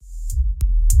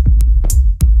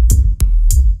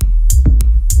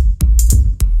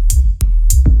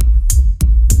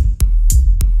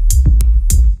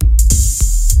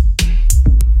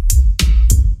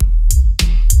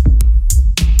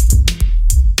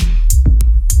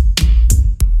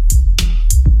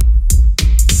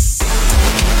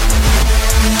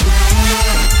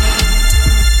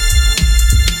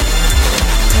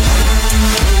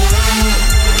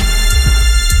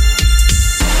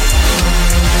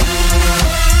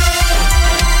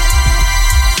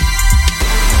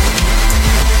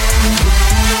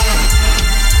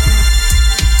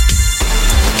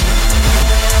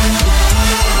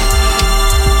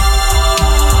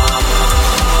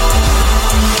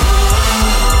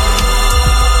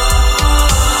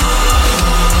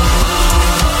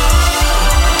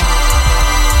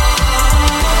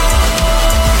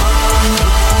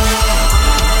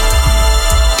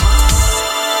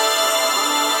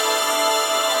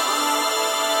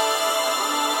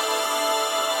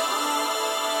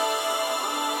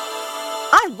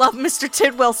love Mr.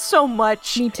 Tidwell so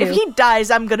much. Me too. If he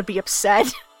dies, I'm gonna be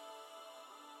upset.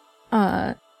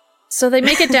 So they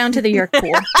make it down to the Yeerk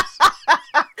pool.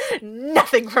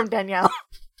 Nothing from Danielle.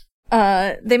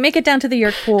 They make it down to the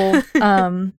Yeerk pool,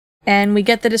 and we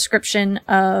get the description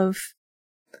of,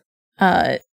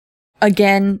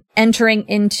 again, entering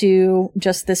into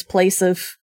just this place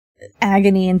of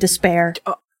agony and despair.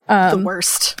 The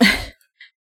worst.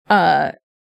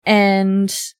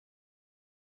 And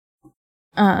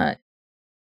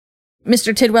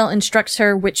Mr. Tidwell instructs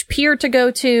her which pier to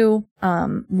go to.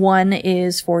 One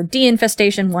is for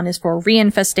de-infestation, one is for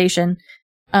reinfestation.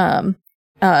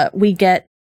 We get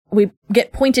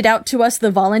pointed out to us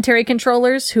the voluntary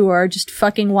controllers who are just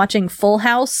fucking watching Full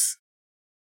House.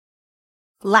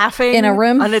 Laughing in a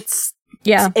room. And it's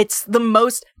the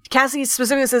most, Cassie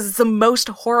specifically says it's the most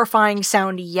horrifying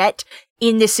sound yet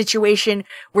in this situation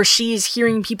where she is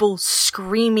hearing people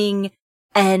screaming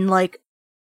and like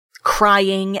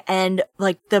crying and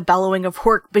like the bellowing of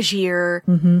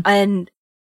Hork-Bajir and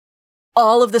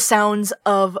all of the sounds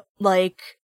of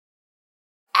like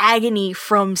agony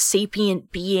from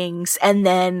sapient beings and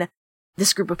then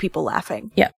this group of people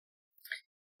laughing. Yeah.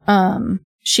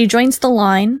 She joins the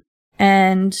line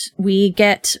and we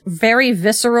get very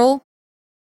visceral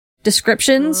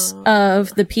descriptions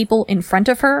of the people in front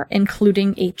of her,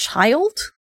 including a child,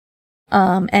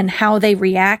 and how they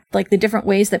react, like the different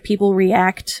ways that people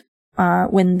react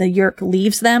when the Yeerk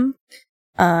leaves them.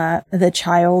 The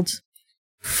child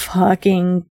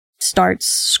fucking starts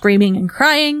screaming and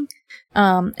crying,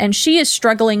 and she is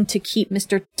struggling to keep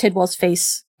Mr. Tidwell's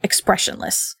face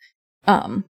expressionless,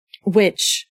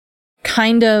 which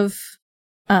kind of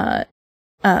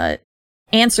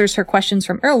answers her questions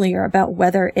from earlier about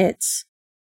whether it's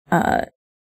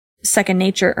second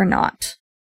nature or not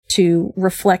to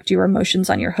reflect your emotions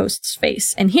on your host's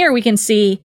face. And here we can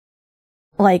see,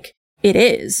 like, it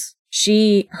is.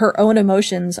 Her own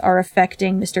emotions are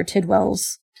affecting Mr.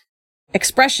 Tidwell's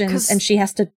expressions, and she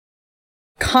has to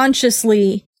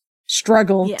consciously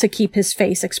struggle to keep his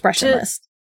face expressionless.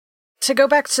 To go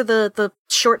back to the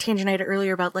short tangent I had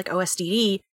earlier about, like,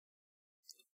 OSDD,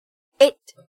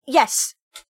 yes,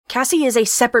 Cassie is a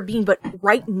separate being, but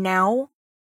right now,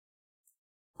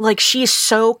 like, she is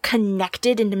so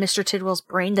connected into Mr. Tidwell's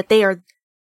brain that they are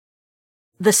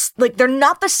they're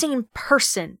not the same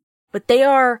person, but they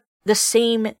are the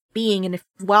same being, and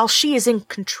while she is in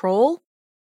control,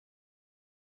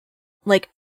 like,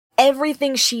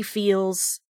 everything she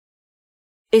feels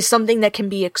is something that can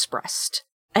be expressed.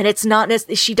 And it's not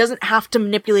she doesn't have to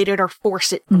manipulate it or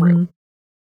force it through.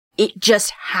 It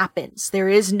just happens. There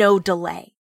is no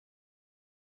delay.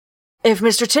 If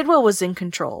Mr. Tidwell was in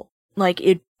control, like,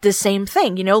 the same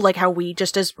thing, you know, like how we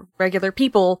just as regular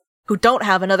people who don't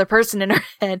have another person in our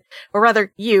head, or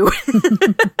rather you,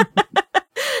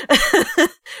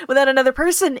 without another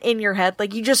person in your head,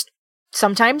 like, you just,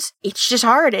 sometimes it's just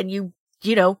hard and you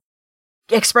know,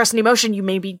 express an emotion you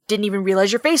maybe didn't even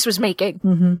realize your face was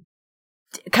making.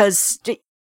 Because,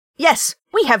 yes,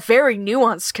 we have very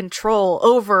nuanced control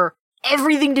over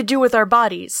everything to do with our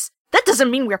bodies. That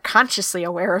doesn't mean we're consciously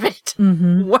aware of it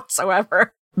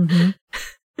whatsoever.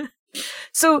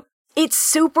 So it's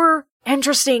super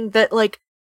interesting that, like,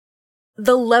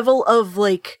 the level of,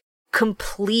 like,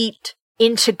 complete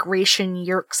integration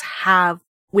Yeerks have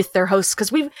with their hosts.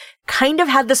 Because we've kind of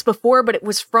had this before, but it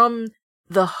was from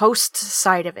the host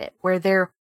side of it, where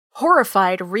they're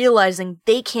horrified realizing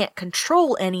they can't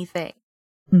control anything.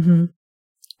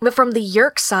 But from the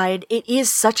Yeerk side, it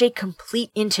is such a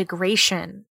complete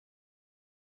integration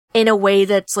in a way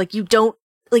that's, like, you don't,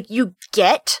 like, you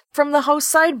get from the host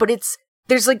side, but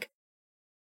there's, like,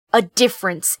 a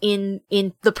difference in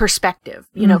the perspective,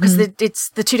 you know, because it's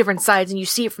the two different sides, and you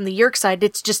see it from the Yeerk side,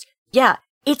 it's just, yeah,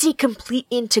 it's a complete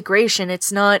integration.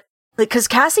 It's not, like, because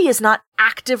Cassie is not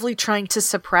actively trying to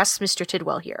suppress Mr.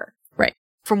 Tidwell here. Right.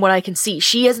 From what I can see.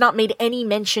 She has not made any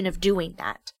mention of doing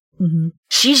that.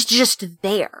 She's just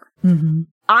there.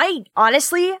 I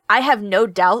have no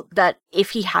doubt that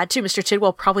if he had to, Mr.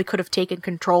 Tidwell probably could have taken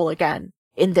control again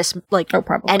in this, like,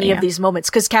 any of these moments,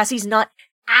 because Cassie's not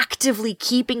actively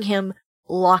keeping him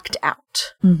locked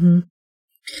out.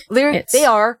 They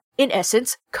are, in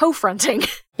essence, co-fronting.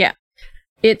 Yeah.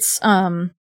 It's, the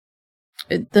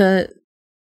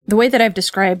way that I've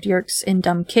described Yeerks in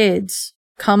Dumb Kids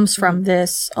comes from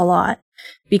this a lot,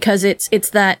 because it's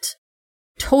that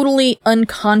totally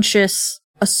unconscious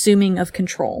assuming of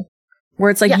control,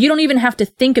 where it's like, you don't even have to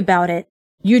think about it.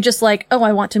 You just, like, oh,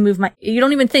 I want to move you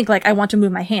don't even think, like, I want to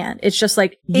move my hand. It's just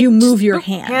like, you move your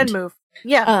hand. Hand move.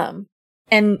 Yeah.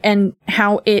 And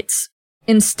how it's,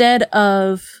 instead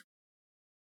of,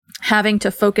 having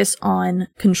to focus on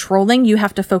controlling. You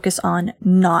have to focus on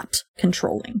not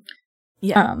controlling.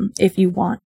 Yeah. If you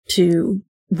want to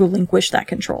relinquish that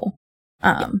control.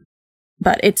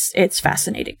 But it's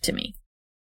fascinating to me.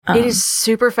 It is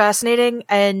super fascinating,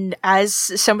 and as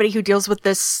somebody who deals with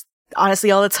this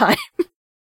honestly all the time,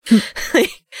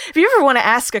 like, if you ever want to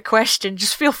ask a question,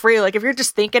 just feel free. Like, if you're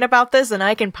just thinking about this, and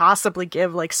I can possibly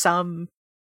give like something,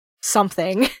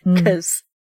 because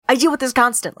I deal with this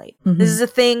constantly. This is a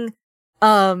thing.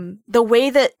 The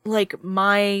way that like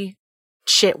my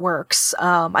shit works,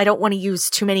 I don't want to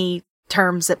use too many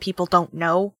terms that people don't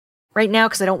know right now,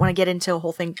 because I don't want to get into a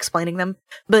whole thing explaining them.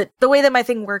 But the way that my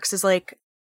thing works is like,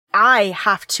 I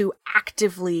have to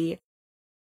actively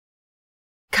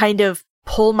kind of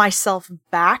pull myself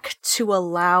back to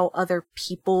allow other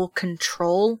people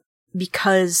control,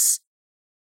 because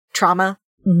trauma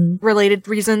related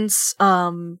reasons.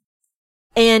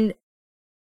 And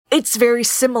it's very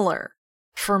similar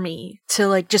for me to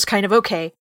like just kind of,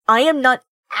 okay, I am not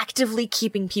actively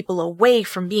keeping people away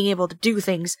from being able to do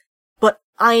things, but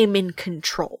I am in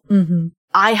control.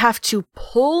 I have to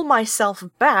pull myself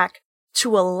back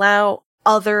to allow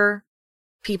other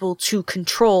people to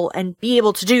control and be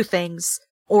able to do things,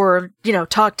 or, you know,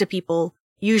 talk to people.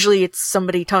 Usually it's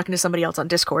somebody talking to somebody else on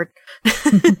Discord.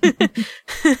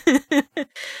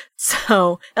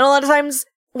 So, and a lot of times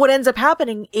what ends up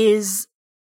happening is,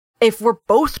 if we're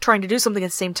both trying to do something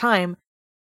at the same time,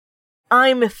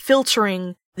 I'm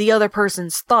filtering the other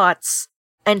person's thoughts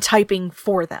and typing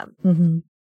for them.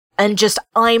 And just,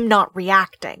 I'm not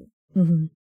reacting.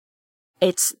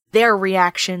 It's their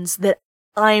reactions that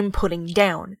I'm putting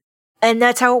down. And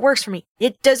that's how it works for me.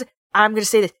 I'm going to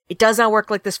say this, it does not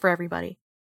work like this for everybody.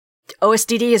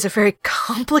 OSDD is a very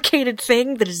complicated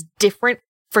thing that is different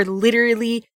for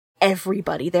literally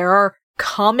everybody. There are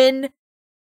common,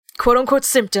 quote-unquote,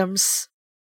 symptoms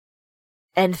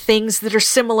and things that are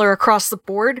similar across the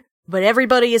board, but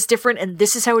everybody is different, and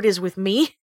this is how it is with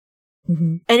me.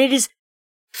 And it is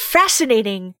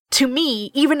fascinating to me,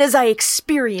 even as I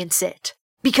experience it,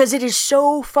 because it is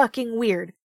so fucking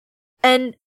weird.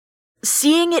 And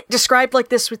seeing it described like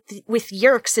this with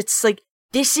Yeerks, it's like,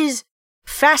 this is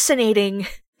fascinating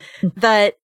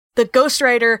that the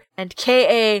ghostwriter and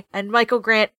K.A. and Michael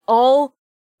Grant all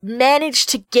managed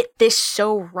to get this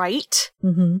so right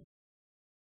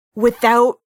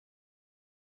without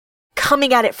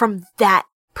coming at it from that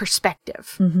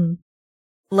perspective.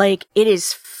 Like, it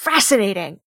is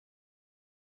fascinating.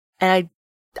 And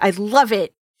I love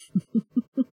it.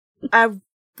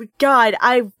 God,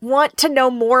 I want to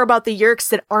know more about the Yeerks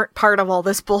that aren't part of all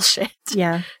this bullshit.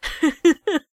 Yeah.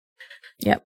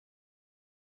 Yep.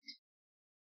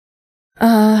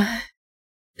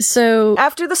 So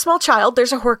after the small child,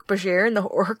 there's a Hork-Bajir, and the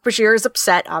Hork-Bajir is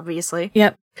upset, obviously.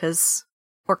 Yep. Because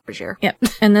Hork-Bajir. Yep.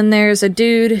 And then there's a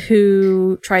dude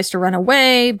who tries to run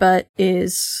away, but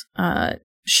is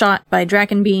shot by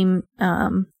Drakenbeam.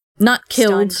 Not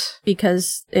killed, Stunned.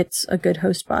 because it's a good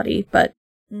host body, but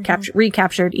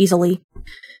recaptured easily.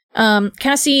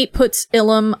 Cassie puts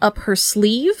Ilum up her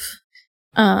sleeve,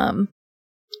 so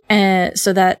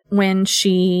that when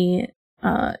she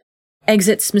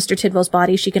exits Mr. Tidwell's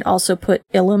body, she can also put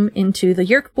Ilum into the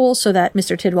Yeerk pool, so that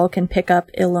Mr. Tidwell can pick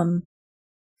up Ilum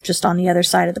just on the other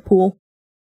side of the pool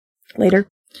later.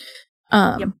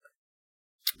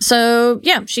 So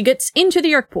yeah, she gets into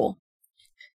the Yeerk pool.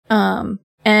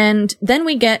 And then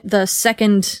we get the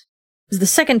second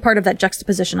part of that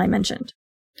juxtaposition I mentioned.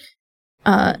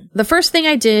 The first thing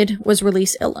I did was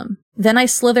release Ilum. Then I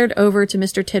slithered over to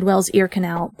Mr. Tidwell's ear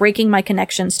canal, breaking my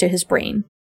connections to his brain.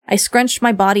 I scrunched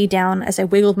my body down as I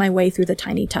wiggled my way through the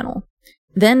tiny tunnel.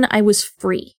 Then I was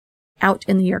free, out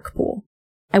in the Yeerk pool.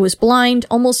 I was blind,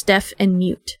 almost deaf, and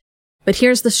mute. But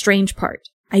here's the strange part.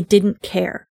 I didn't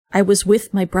care. I was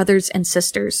with my brothers and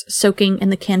sisters, soaking in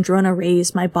the Kandrona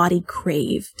rays my body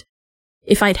craved.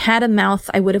 If I'd had a mouth,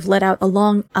 I would have let out a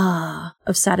long ah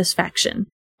of satisfaction.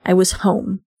 I was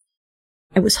home.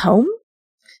 I was home?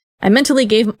 I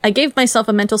gave myself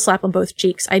a mental slap on both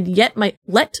cheeks. I'd let my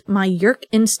Yeerk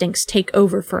instincts take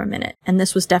over for a minute, and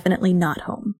this was definitely not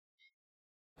home.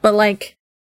 But like,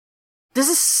 this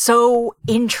is so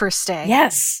interesting.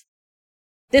 Yes.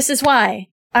 This is why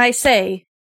I say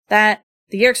that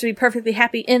the Yeerks would be perfectly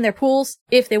happy in their pools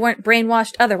if they weren't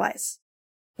brainwashed otherwise.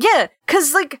 Yeah,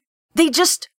 'cause like, they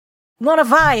just want a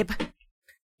vibe.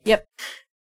 Yep.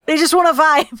 They just want a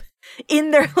vibe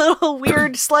in their little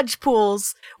weird sludge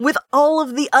pools with all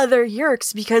of the other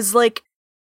Yeerks, because like,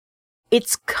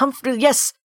 it's comfortable.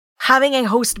 Yes, having a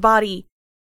host body,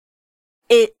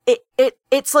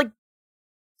 it's like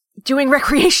doing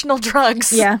recreational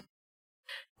drugs. Yeah.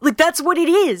 Like, that's what it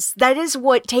is. That is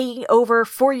what taking over,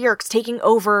 for Yeerks, taking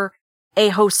over a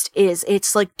host is.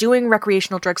 It's like doing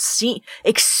recreational drugs.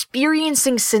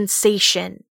 Experiencing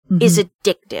sensation is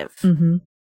addictive. Mm-hmm.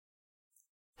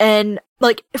 And,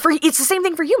 like, it's the same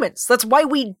thing for humans. That's why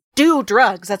we do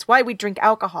drugs. That's why we drink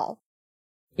alcohol.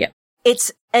 Yeah.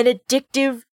 It's an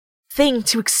addictive thing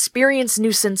to experience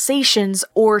new sensations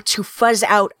or to fuzz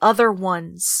out other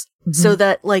ones so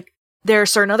that, like, there are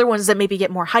certain other ones that maybe get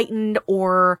more heightened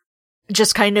or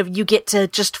just kind of you get to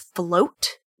just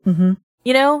float,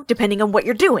 you know, depending on what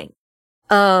you're doing.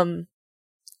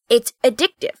 It's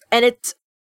addictive and it's,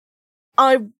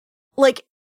 like,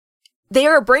 they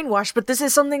are brainwashed, but this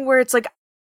is something where it's like,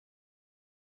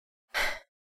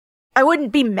 I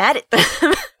wouldn't be mad at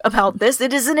them about this.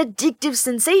 It is an addictive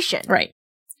sensation. Right.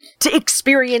 To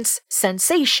experience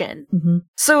sensation.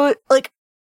 So, like,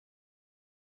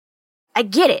 I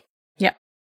get it. Yeah.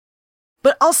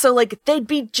 But also, like, they'd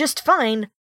be just fine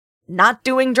not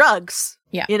doing drugs.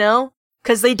 Yeah. You know?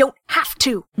 Because they don't have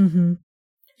to.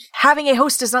 Having a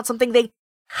host is not something they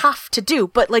have to do.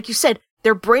 But like you said,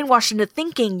 they're brainwashed into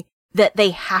thinking that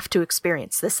they have to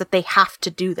experience this, that they have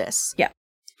to do this. Yeah.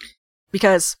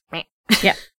 Because,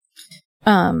 yeah.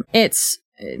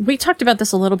 We talked about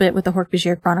this a little bit with the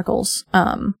Hork-Bajir Chronicles.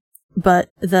 But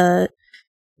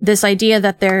this idea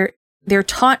that they're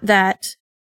taught that,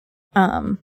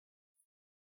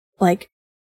 like,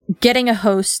 getting a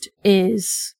host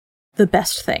is the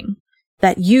best thing.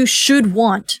 That you should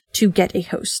want to get a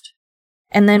host.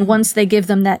 And then once they give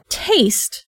them that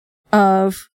taste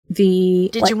of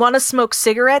the... Did you want to smoke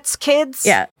cigarettes, kids?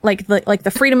 Yeah, like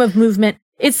the freedom of movement.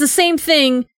 It's the same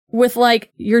thing with,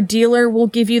 like, your dealer will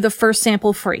give you the first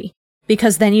sample free.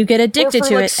 Because then you get addicted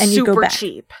to it and you go back.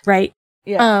 Cheap. Right?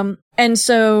 Yeah. And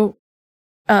so,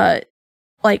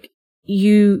 like,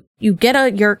 you get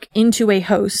a Yeerk into a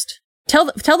host.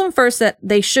 Tell them first that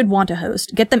they should want a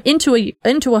host. Get them into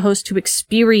a host to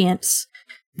experience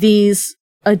these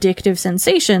addictive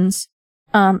sensations.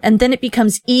 And then it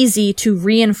becomes easy to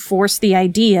reinforce the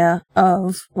idea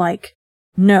of, like,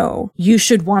 no, you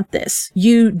should want this.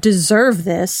 You deserve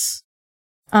this.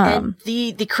 And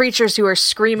the creatures who are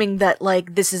screaming that,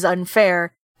 like, this is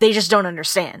unfair, they just don't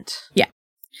understand. Yeah.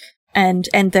 And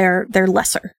they're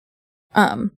lesser.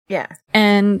 Yeah.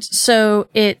 And so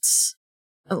it's,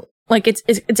 like, it's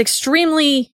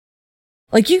extremely,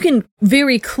 like, you can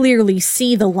very clearly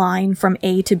see the line from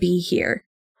A to B here,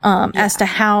 as to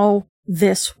how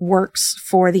this works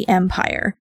for the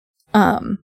Empire.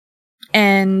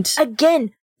 And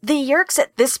again, the Yeerks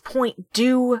at this point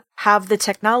do have the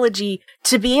technology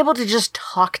to be able to just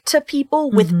talk to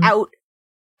people without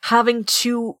having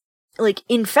to, like,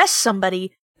 infest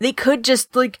somebody. They could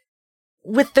just, like,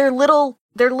 with their little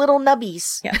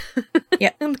nubbies. Yeah.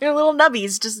 Yeah. Their little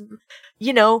nubbies, just,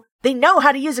 you know, they know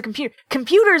how to use a computer.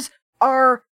 Computers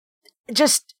are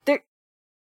just,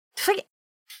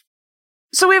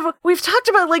 so we've talked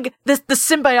about, like, the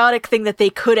symbiotic thing that they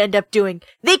could end up doing.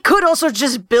 They could also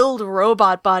just build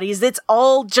robot bodies. It's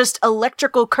all just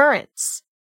electrical currents.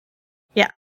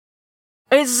 Yeah.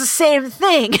 It's the same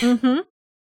thing.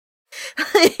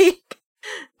 Like,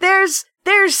 there's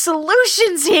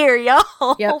solutions here,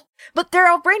 y'all. Yep. But they're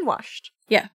all brainwashed.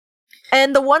 Yeah.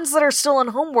 And the ones that are still on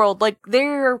Homeworld, like,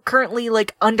 they're currently,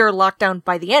 like, under lockdown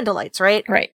by the Andalites, right?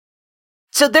 Right.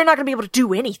 So they're not going to be able to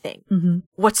do anything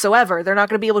whatsoever. They're not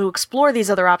going to be able to explore these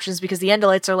other options because the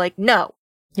Andalites are like, no.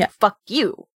 Yeah. Fuck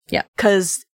you. Yeah.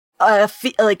 Because,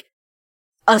 like,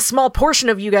 a small portion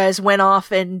of you guys went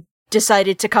off and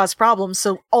decided to cause problems,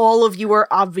 so all of you are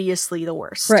obviously the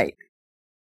worst. Right.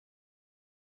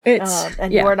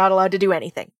 And you are not allowed to do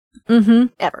anything.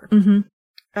 Ever.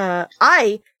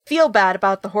 I feel bad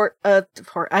about the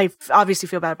I obviously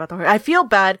feel bad about the Horde. I feel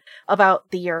bad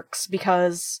about the Yeerks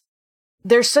because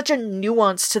there's such a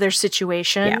nuance to their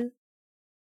situation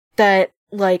that,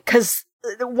 like, because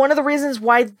one of the reasons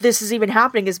why this is even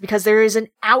happening is because there is an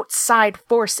outside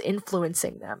force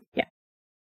influencing them. Yeah.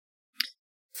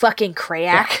 Fucking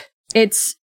Krayak. Yeah.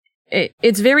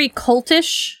 It's very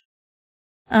cultish.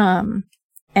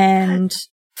 And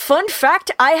fun fact,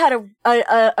 I had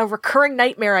a recurring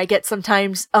nightmare I get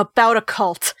sometimes about a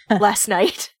cult last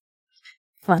night.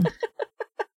 Fun.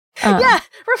 Yeah,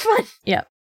 for fun. Yeah.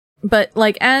 But,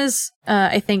 like, as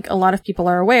I think a lot of people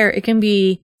are aware, it can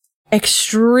be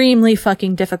extremely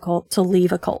fucking difficult to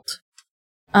leave a cult.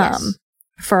 Yes.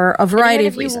 For a variety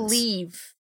of reasons.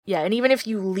 And even if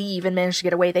you leave and manage to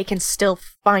get away, they can still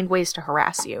find ways to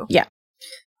harass you. Yeah.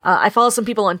 I follow some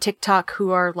people on TikTok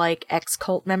who are, like,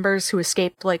 ex-cult members who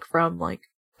escaped, like, from, like,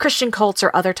 Christian cults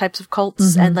or other types of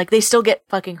cults, and like they still get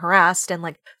fucking harassed and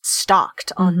like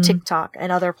stalked on TikTok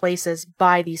and other places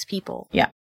by these people. Yeah.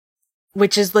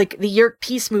 Which is like the Yeerk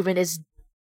peace movement is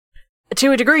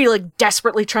to a degree like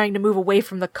desperately trying to move away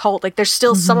from the cult. Like there's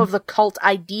still some of the cult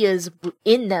ideas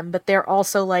in them, but they're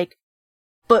also like,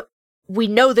 but we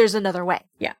know there's another way.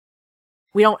 Yeah.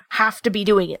 We don't have to be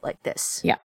doing it like this.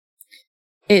 Yeah.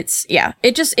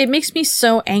 It makes me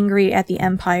so angry at the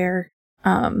Empire,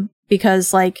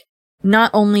 because like,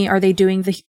 not only are they doing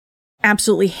the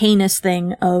absolutely heinous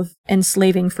thing of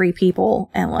enslaving free people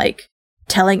and like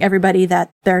telling everybody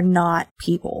that they're not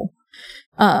people,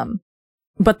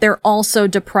 but they're also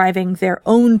depriving their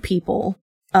own people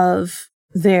of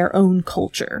their own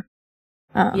culture.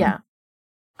 And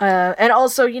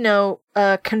also,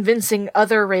 convincing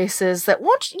other races that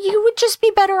you would just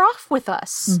be better off with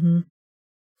us.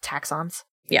 Taxons.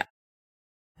 Yeah.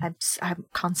 I'm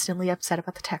constantly upset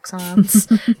about the taxons.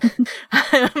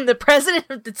 I'm the president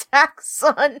of the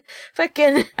taxon.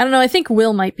 Fucking. I don't know. I think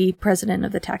Will might be president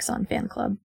of the Taxon fan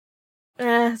club.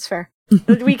 That's fair.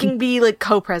 We can be like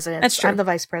co-president. That's true. I'm the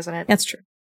vice president. That's true.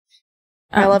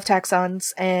 I love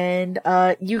taxons, and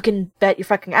you can bet your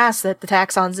fucking ass that the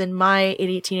taxons in my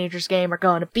Idiot Teenagers game are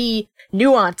going to be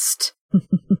nuanced.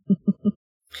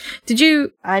 Did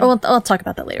you? I'll talk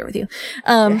about that later with you.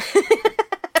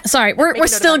 Sorry, we're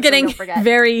still getting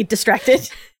very distracted.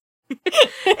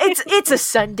 It's a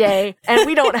Sunday, and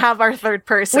we don't have our third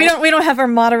person. We don't have our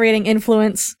moderating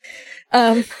influence.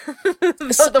 So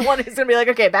the one who's gonna be like,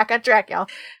 okay, back on track, y'all.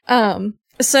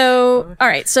 So all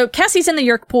right, so Cassie's in the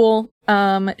Yeerk pool.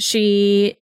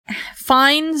 She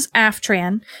finds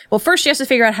Aftran. Well, first she has to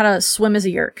figure out how to swim as a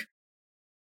Yeerk.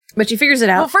 But she figures it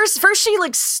out. Well, first she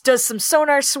like does some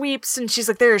sonar sweeps, and she's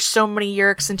like, there are so many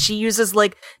Yeerks, and she uses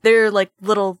like their like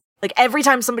little like every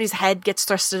time somebody's head gets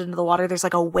thrusted into the water, there's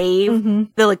like a wave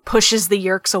that like pushes the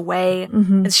Yeerks away,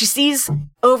 and she sees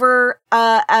over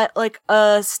at like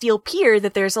a steel pier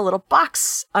that there's a little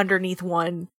box underneath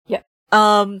one. Yeah.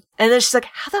 And then she's like,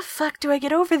 how the fuck do I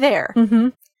get over there?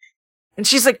 And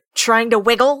she's like trying to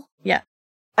wiggle. Yeah.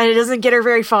 And it doesn't get her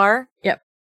very far. Yep.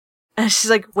 And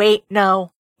she's like, wait,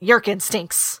 no. Yeerk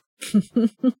instincts.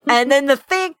 And then the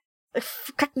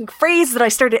fucking phrase that I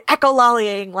started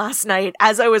echolollying last night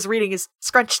as I was reading is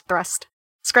scrunch thrust.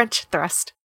 Scrunch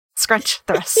thrust. Scrunch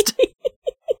thrust.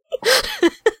 It's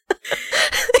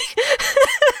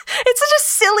such a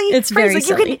silly It's phrase. very like,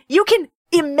 silly. You can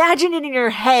imagine it in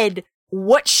your head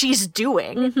what she's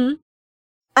doing.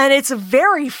 And it's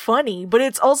very funny, but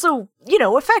it's also,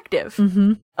 effective.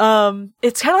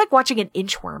 It's kind of like watching an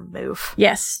inchworm move.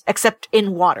 Yes. Except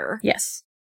in water. Yes.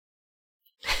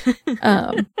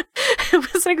 I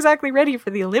wasn't exactly ready for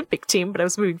the Olympic team, but I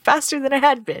was moving faster than I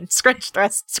had been. Scrunch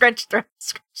thrust, scrunch thrust,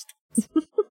 scrunch thrust.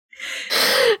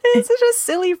 It's such a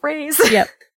silly phrase. Yep.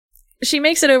 She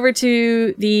makes it over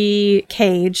to the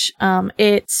cage.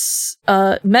 It's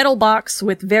a metal box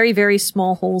with very, very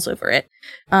small holes over it.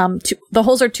 The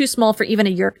holes are too small for even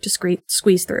a Yeerk to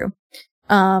squeeze through.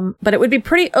 But it would be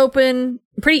pretty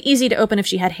easy to open if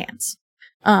she had hands.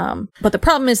 But the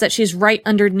problem is that she's right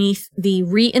underneath the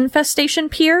reinfestation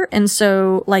pier. And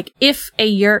so, like, if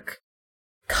a Yeerk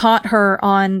caught her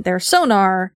on their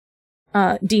sonar,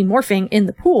 demorphing in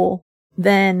the pool,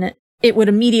 then it would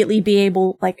immediately be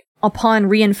able, like, upon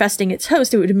reinfesting its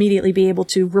host, it would immediately be able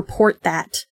to report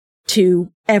that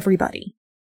to everybody.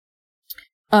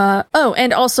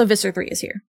 And also Visser 3 is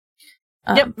here.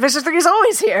 Yep, Visser 3 is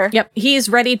always here. Yep, he's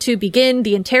ready to begin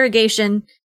the interrogation,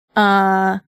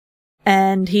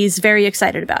 and he's very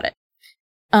excited about it.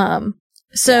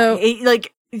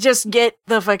 Just get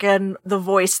the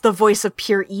voice of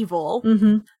pure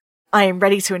evil. I am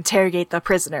ready to interrogate the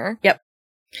prisoner. Yep.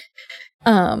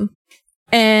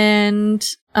 And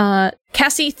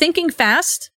Cassie, thinking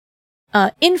fast,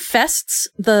 infests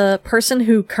the person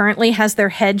who currently has their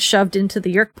head shoved into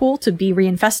the Yeerk pool to be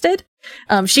reinfested.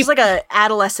 She's like a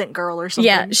adolescent girl or something.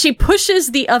 Yeah, she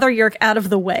pushes the other Yeerk out of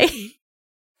the way.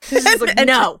 She's like,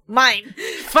 no, mine.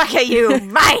 Fuck you,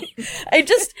 mine. I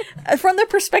just, from the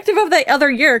perspective of the other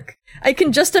Yeerk, I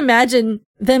can just imagine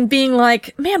them being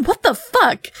like, man, what the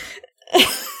fuck?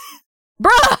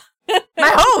 Bruh!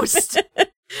 My host!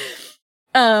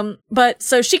 But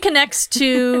so she connects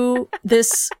to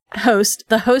this host.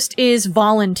 The host is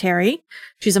voluntary.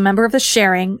 She's a member of the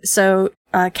sharing. So,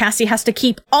 Cassie has to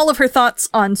keep all of her thoughts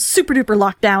on super duper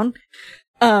lockdown.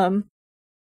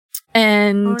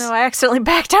 And oh no, I accidentally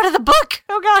backed out of the book.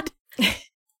 Oh god.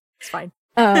 It's fine.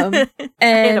 And I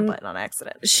hit a button on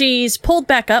accident. She's pulled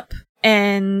back up,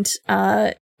 and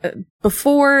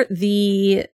before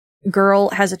the girl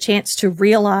has a chance to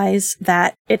realize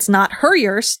that it's not her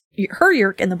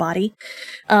Yeerk in the body,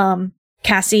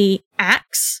 Cassie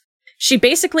acts. She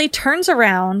basically turns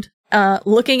around,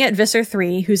 looking at Visser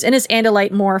 3, who's in his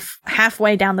Andalite morph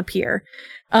halfway down the pier,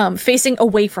 facing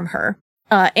away from her.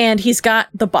 And he's got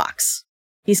the box.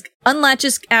 He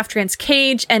unlatches Aftran's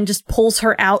cage and just pulls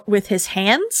her out with his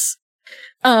hands.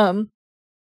 And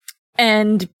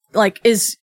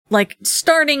is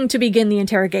starting to begin the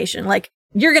interrogation.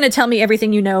 You're gonna tell me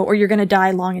everything you know or you're gonna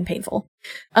die long and painful.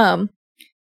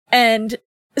 And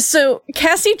so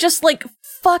Cassie just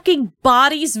fucking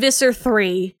bodies Visser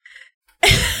 3.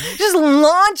 Just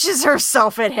launches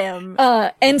herself at him.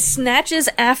 And snatches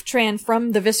Aftran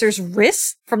from the Visser's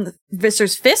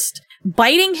fist,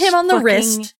 biting him on the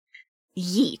wrist.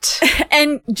 Yeet.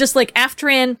 And just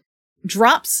Aftran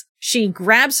drops, she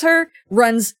grabs her,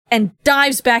 runs, and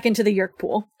dives back into the Yeerk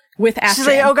pool with Aftran. She's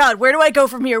like, oh god, where do I go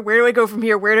from here? Where do I go from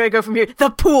here? Where do I go from here?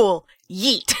 The pool.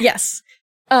 Yeet. Yes.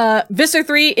 Visser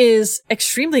 3 is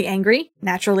extremely angry,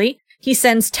 naturally. He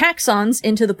sends Taxxons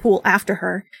into the pool after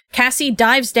her. Cassie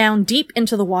dives down deep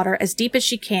into the water, as deep as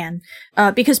she can,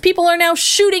 because people are now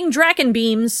shooting Draken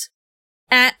beams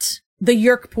at the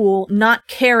Yeerk pool, not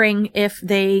caring if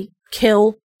they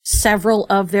kill several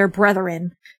of their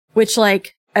brethren, which, I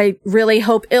really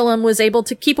hope Ilum was able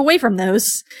to keep away from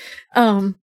those.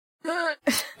 And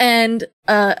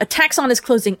a Taxxon is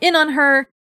closing in on her.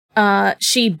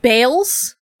 She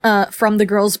bails from the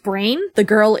girl's brain. The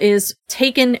girl is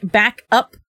taken back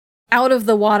up out of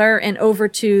the water and over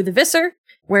to the Visser,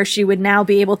 where she would now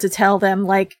be able to tell them,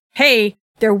 hey,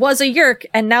 there was a Yeerk,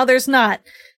 and now there's not.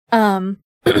 And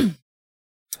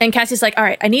Cassie's like, all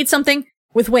right, I need something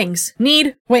with wings.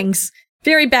 Need wings.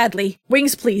 Very badly.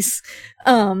 Wings, please.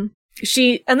 And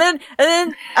then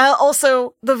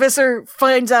also the Visser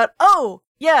finds out, oh,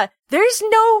 yeah,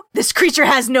 this creature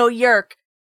has no Yeerk.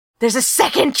 There's a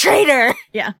second traitor!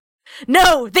 Yeah.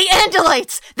 No! The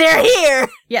Andalites! They're here!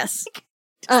 Yes.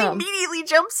 He immediately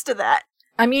jumps to that.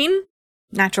 I mean,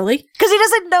 naturally. Because he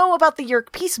doesn't know about the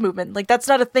Yeerk peace movement. That's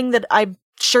not a thing that I'm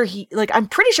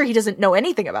pretty sure he doesn't know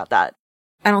anything about that.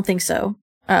 I don't think so.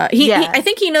 I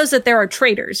think he knows that there are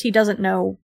traitors. He doesn't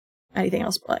know anything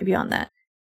else beyond that.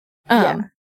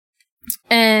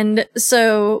 And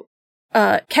so,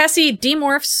 Cassie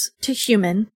demorphs to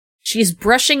human. She's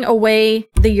brushing away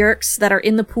the Yeerks that are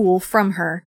in the pool from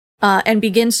her, and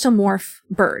begins to morph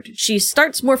bird. She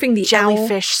starts morphing the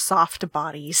jellyfish soft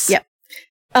bodies. Yep.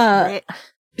 Right.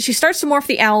 She starts to morph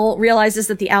the owl, realizes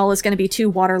that the owl is going to be too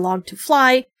waterlogged to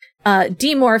fly,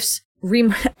 demorphs.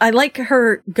 I like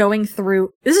her going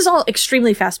through. This is all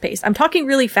extremely fast paced. I'm talking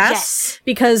really fast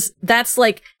because that's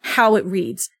how it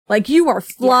reads. You are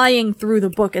flying through the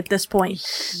book at this point.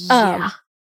 Yeah.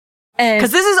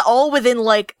 Because this is all within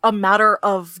a matter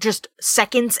of just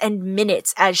seconds and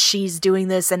minutes as she's doing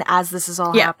this and as this is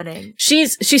all happening.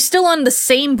 She's still on the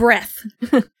same breath.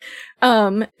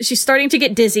 She's starting to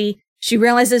get dizzy. She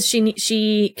realizes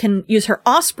she can use her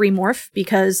Osprey morph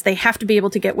because they have to be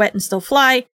able to get wet and still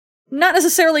fly. Not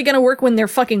necessarily going to work when they're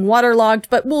fucking waterlogged,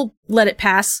 but we'll let it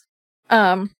pass.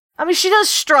 She does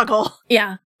struggle.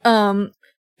 Yeah.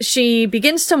 She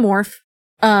begins to morph,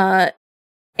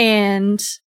 and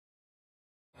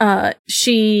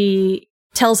she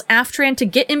tells Aftran to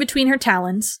get in between her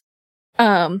talons,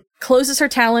 closes her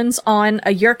talons on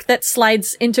a Yeerk that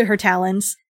slides into her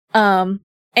talons, and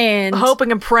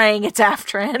hoping and praying it's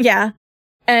Aftran. Yeah.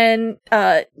 And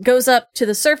goes up to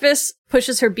the surface,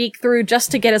 pushes her beak through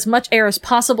just to get as much air as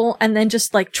possible, and then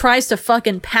just tries to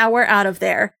fucking power out of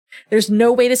there. There's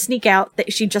no way to sneak out.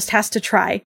 That she just has to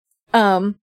try.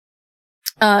 Draken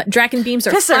beams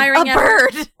are Visser, firing a at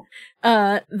bird.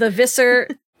 her. The Visser,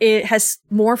 it has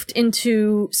morphed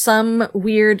into some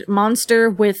weird monster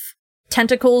with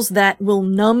tentacles that will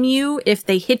numb you if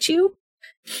they hit you.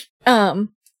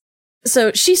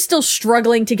 So she's still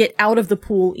struggling to get out of the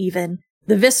pool even.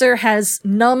 The Visser has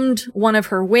numbed one of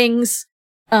her wings.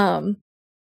 And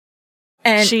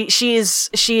she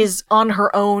is on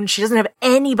her own. She doesn't have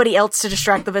anybody else to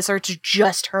distract the Visser. It's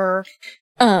just her.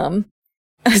 He's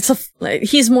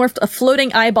morphed a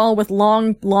floating eyeball with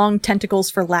long tentacles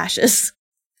for lashes.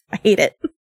 I hate it.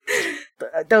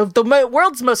 The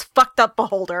world's most fucked up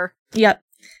beholder. Yep.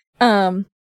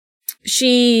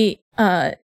 She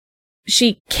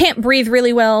can't breathe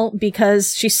really well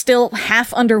because she's still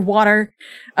half underwater.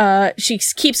 She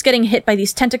keeps getting hit by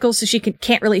these tentacles, so she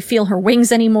can't really feel her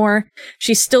wings anymore.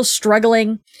 She's still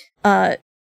struggling.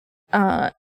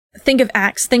 Think of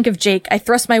Axe, think of Jake. I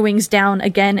thrust my wings down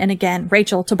again and again.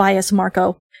 Rachel, Tobias,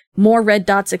 Marco. More red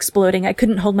dots exploding. I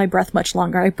couldn't hold my breath much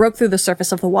longer. I broke through the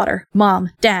surface of the water.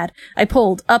 Mom, Dad. I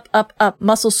pulled. Up, up, up.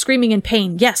 Muscles screaming in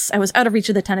pain. Yes, I was out of reach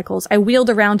of the tentacles. I wheeled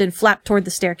around and flapped toward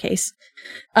the staircase.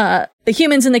 The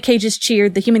humans in the cages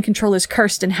cheered. The human controllers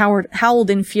cursed and howled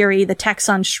in fury. The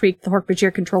Taxxons shrieked. The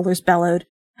Hork-Bajir controllers bellowed.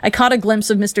 I caught a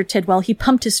glimpse of Mr. Tidwell. He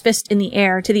pumped his fist in the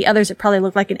air. To the others, it probably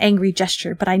looked like an angry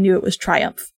gesture, but I knew it was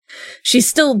triumph. She's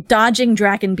still dodging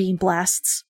dragon beam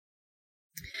blasts.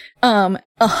 A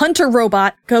hunter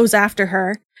robot goes after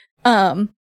her.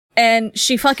 And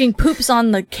she fucking poops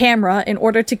on the camera in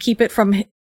order to keep it from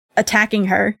attacking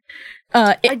her.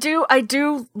 I do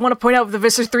want to point out the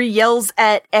Visser 3 yells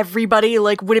at everybody,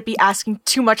 like, would it be asking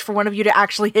too much for one of you to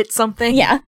actually hit something?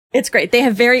 Yeah. It's great. They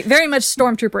have very, very much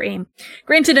stormtrooper aim.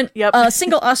 Granted, a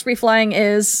single Osprey flying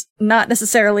is not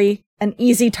necessarily an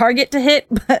easy target to hit,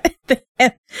 but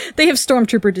they have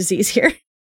stormtrooper disease here.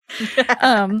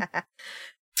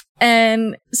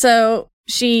 And so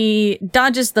she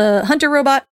dodges the hunter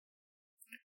robot,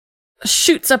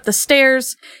 shoots up the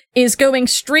stairs, is going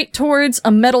straight towards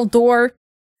a metal door,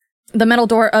 the metal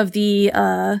door of the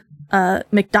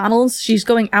McDonald's. She's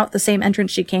going out the same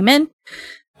entrance she came in.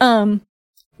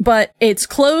 But it's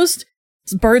closed.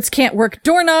 Birds can't work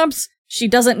doorknobs. She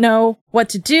doesn't know what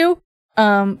to do.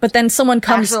 But then someone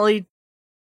comes.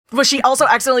 She also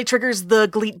accidentally triggers the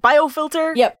Gleet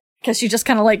biofilter. Yep. Because she just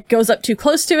kind of like goes up too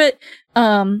close to it.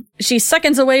 She's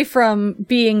seconds away from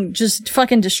being just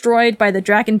fucking destroyed by the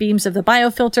dragon beams of the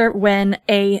biofilter when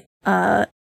a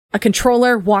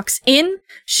controller walks in.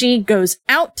 She goes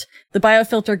out. The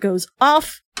biofilter goes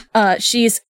off.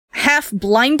 She's half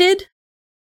blinded.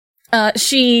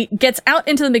 She gets out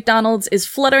into the McDonald's, is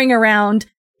fluttering around,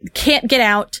 can't get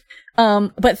out.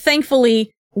 But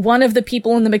thankfully, one of the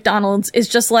people in the McDonald's is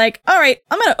just like, all right,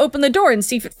 I'm going to open the door and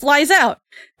see if it flies out.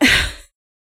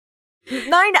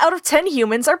 9 out of 10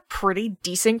 humans are pretty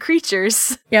decent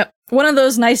creatures. Yep. One of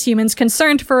those nice humans,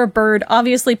 concerned for a bird,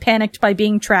 obviously panicked by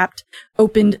being trapped,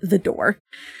 opened the door.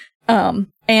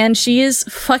 And she is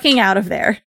fucking out of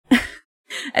there.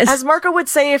 As Marco would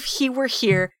say if he were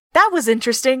here, that was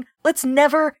interesting. Let's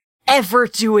never, ever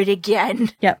do it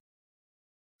again. Yep.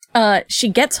 She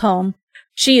gets home.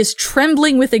 She is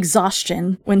trembling with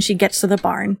exhaustion when she gets to the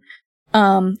barn.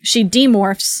 She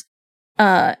demorphs,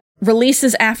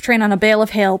 releases Aftran on a bale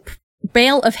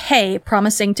of hay,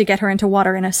 promising to get her into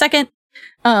water in a second.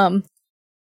 She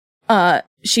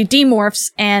demorphs,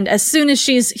 and as soon as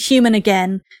she's human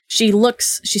again, she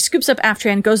scoops up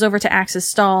Aftran, goes over to Axe's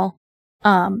stall.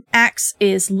 Axe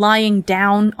is lying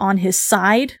down on his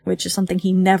side, which is something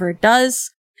he never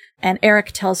does, and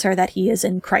Eric tells her that he is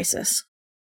in crisis.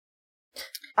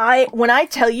 When I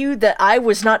tell you that I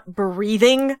was not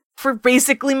breathing for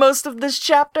basically most of this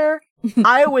chapter,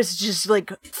 I was just,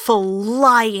 like,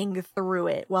 flying through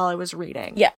it while I was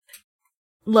reading. Yeah.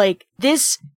 Like,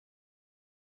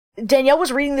 Danielle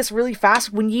was reading this really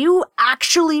fast. When you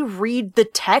actually read the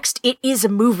text, it is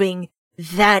moving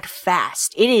that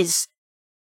fast. It is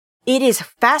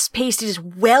fast-paced. It is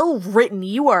well-written.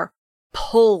 You are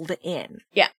pulled in.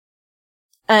 Yeah.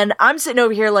 And I'm sitting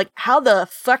over here like, how the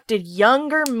fuck did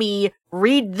younger me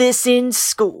read this in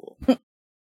school?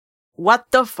 What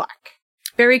the fuck?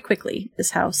 Very quickly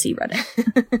is how C read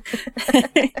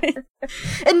it.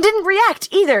 And didn't react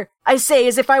either, I say,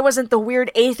 as if I wasn't the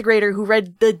weird 8th grader who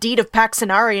read The Deed of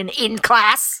Paxenarian in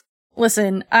class.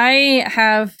 Listen, I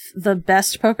have the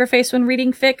best poker face when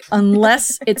reading fic,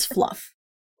 unless it's fluff.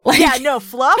 Like, yeah, no,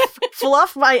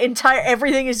 fluff, my entire,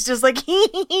 everything is just like,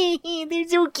 they're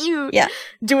so cute. Yeah.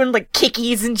 Doing, like,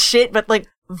 kickies and shit, but, like,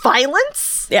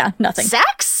 violence? Yeah, nothing.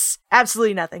 Sex?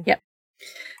 Absolutely nothing. Yep.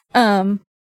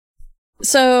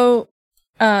 So,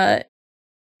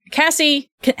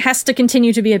 Cassie has to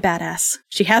continue to be a badass.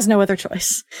 She has no other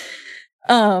choice.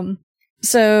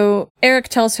 So, Eric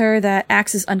tells her that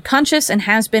Axe is unconscious and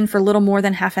has been for little more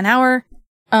than half an hour.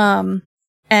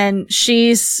 And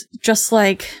she's just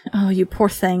like, oh, you poor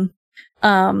thing.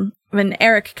 When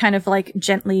Eric kind of like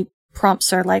gently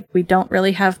prompts her, like, we don't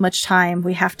really have much time.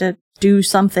 We have to do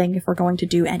something if we're going to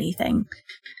do anything.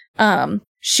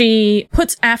 She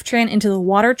puts Aftran into the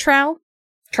water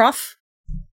trough.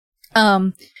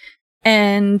 And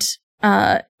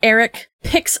Eric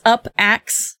picks up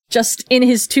Axe just in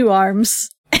his 2 arms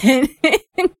and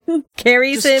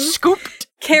carries him. Scooped.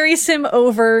 Carries him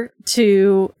over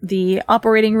to the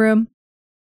operating room.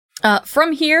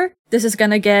 From here, this is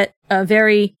gonna get a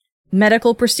very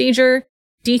medical procedure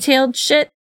detailed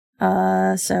shit.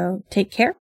 So take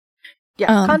care.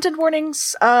 Yeah, content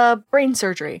warnings, brain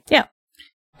surgery. Yeah.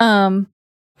 So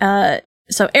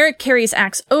Eric carries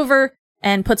Axe over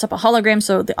and puts up a hologram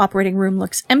so the operating room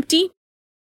looks empty.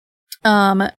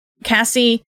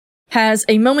 Cassie has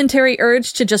a momentary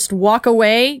urge to just walk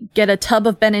away, get a tub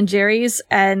of Ben & Jerry's,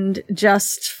 and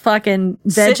just fucking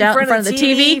veg out in front of the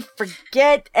TV.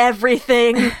 Forget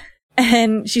everything.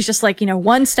 And she's just like,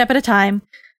 one step at a time.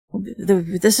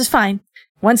 This is fine.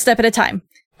 One step at a time.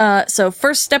 So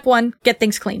first step one, get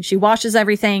things clean. She washes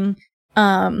everything,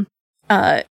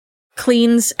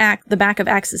 cleans the back of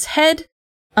Axe's head,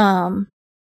 and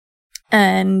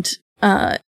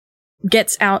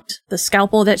gets out the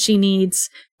scalpel that she needs.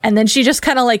 And then she just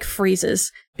kind of like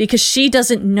freezes because she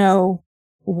doesn't know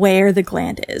where the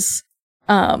gland is.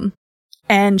 And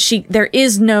there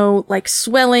is no like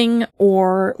swelling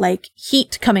or like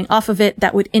heat coming off of it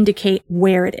that would indicate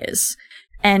where it is.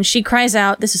 And she cries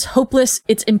out, "This is hopeless.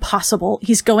 It's impossible.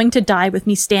 He's going to die with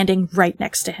me standing right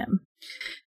next to him."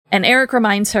 And Eric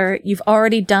reminds her, "You've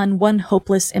already done one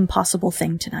hopeless, impossible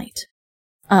thing tonight."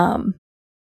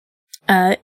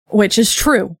 Which is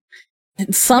true.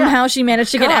 And somehow she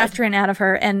managed to get Aftran out of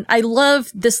her. And I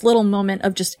love this little moment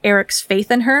of just Eric's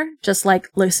faith in her. Just like,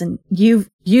 listen,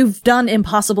 you've done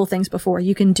impossible things before.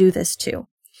 You can do this too.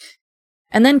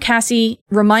 And then Cassie,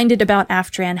 reminded about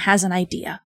Aftran, has an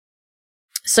idea.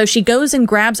 So she goes and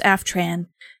grabs Aftran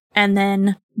and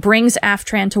then brings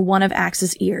Aftran to one of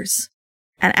Axe's ears.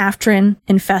 And Aftran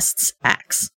infests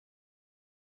Axe.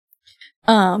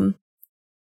 And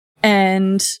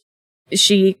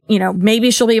she,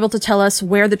 maybe she'll be able to tell us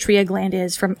where the tria gland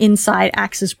is from inside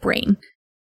Axe's brain.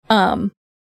 And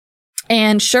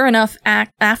sure enough,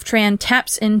 Aftran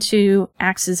taps into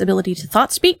Axe's ability to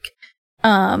thought speak.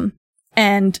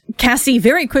 And Cassie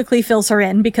very quickly fills her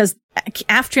in because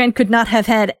Aftran could not have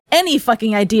had any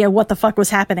fucking idea what the fuck was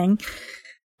happening.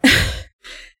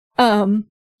 So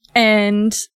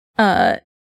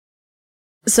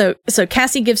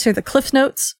Cassie gives her the Cliff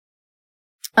Notes.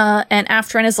 And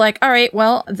Aftran is like, all right,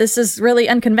 well, this is really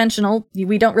unconventional.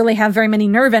 We don't really have very many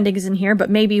nerve endings in here, but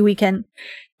maybe we can,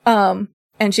 and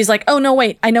she's like, oh no,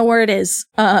 wait, I know where it is.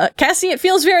 Cassie, it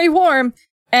feels very warm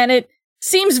and it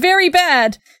seems very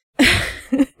bad.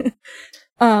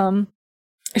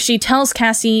 She tells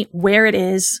Cassie where it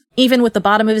is, even with the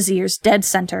bottom of his ears, dead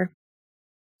center.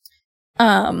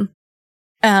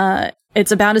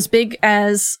 It's about as big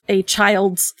as a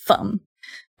child's thumb.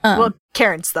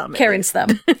 Karen's thumb. Karen's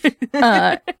thumb.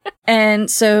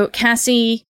 And so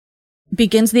Cassie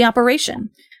begins the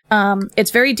operation.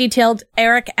 It's very detailed.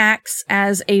 Eric acts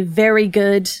as a very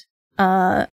good,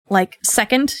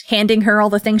 second, handing her all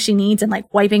the things she needs and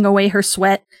wiping away her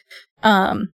sweat.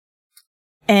 And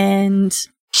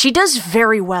she does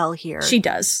very well here. She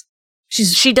does.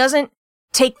 She doesn't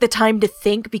take the time to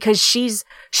think because she's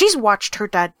watched her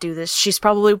dad do this. She's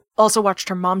probably also watched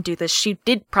her mom do this. She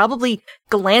did probably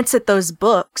glance at those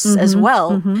books as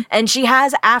well. Mm-hmm. And she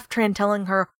has Aftran telling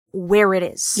her where it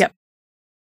is. Yep.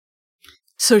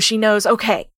 So she knows,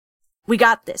 okay, we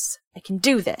got this. I can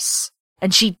do this.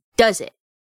 And she does it.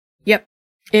 Yep.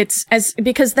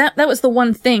 Because that was the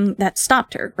one thing that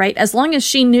stopped her, right? As long as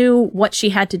she knew what she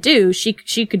had to do, she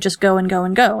could just go and go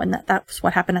and go. And that's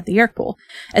what happened at the Yeerk pool.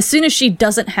 As soon as she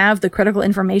doesn't have the critical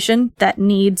information that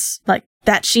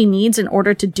she needs in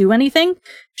order to do anything,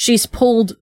 she's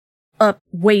pulled up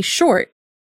way short.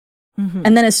 Mm-hmm.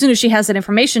 And then as soon as she has that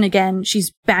information again,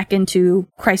 she's back into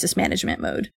crisis management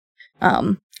mode.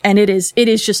 And it is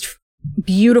just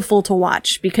beautiful to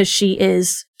watch because she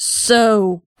is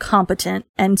so competent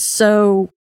and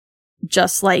so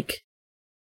just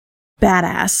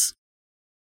badass.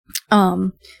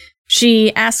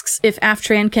 She asks if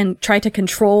Aftran can try to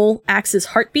control Axe's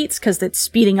heartbeats because it's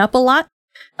speeding up a lot.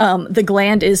 The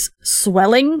gland is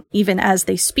swelling even as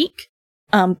they speak.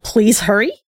 Please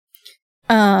hurry.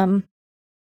 And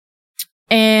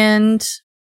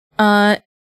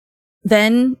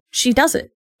then she does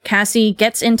it. Cassie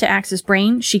gets into Axe's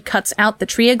brain. She cuts out the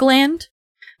tria gland,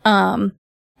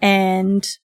 and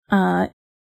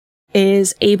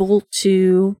is able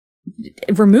to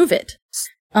remove it.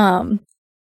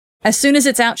 As soon as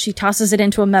it's out, she tosses it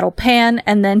into a metal pan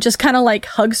and then just kind of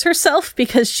hugs herself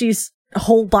because she's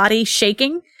whole body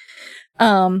shaking.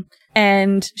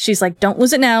 And she's like, don't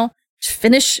lose it now.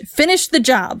 Finish the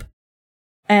job.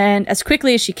 And as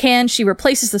quickly as she can, she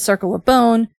replaces the circle of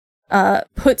bone,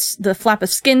 puts the flap of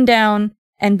skin down,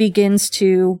 and begins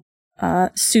to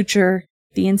suture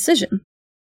the incision.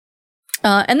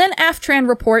 And then Aftran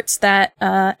reports that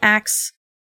Axe,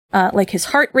 his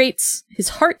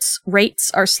heart's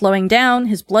rates are slowing down,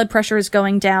 his blood pressure is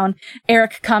going down.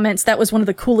 Eric comments that was one of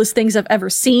the coolest things I've ever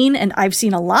seen, and I've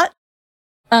seen a lot.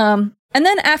 And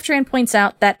then Aftran points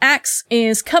out that Axe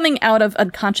is coming out of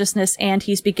unconsciousness and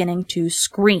he's beginning to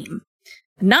scream.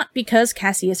 Not because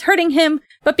Cassie is hurting him,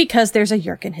 but because there's a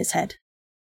Yeerk in his head.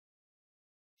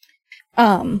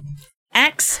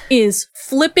 Axe is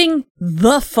flipping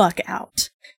the fuck out.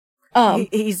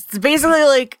 He's basically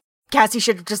like, Cassie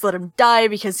should have just let him die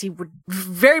because he would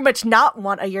very much not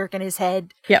want a Yeerk in his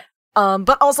head. Yep.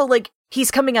 But also, like,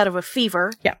 he's coming out of a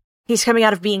fever. Yeah. He's coming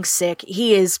out of being sick.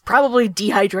 He is probably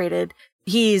dehydrated.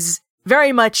 He's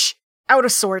very much out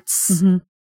of sorts.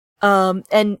 Mm-hmm.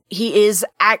 And he is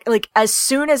like, as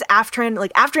soon as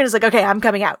Aftran is like, okay, I'm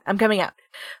coming out.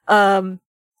 And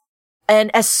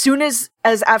as soon as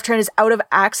Aftran is out of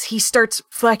Axe, he starts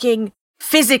fucking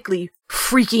physically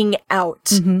freaking out.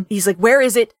 Mm-hmm. He's like, where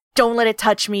is it? Don't let it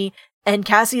touch me. And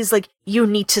Cassie is like, you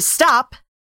need to stop.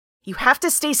 You have to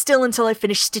stay still until I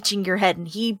finish stitching your head. And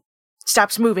he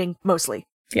stops moving, mostly.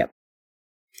 Yep.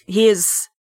 He is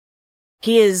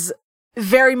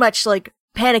very much, like,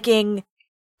 panicking.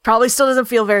 Probably still doesn't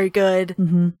feel very good.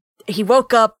 Mm-hmm. He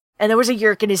woke up, and there was a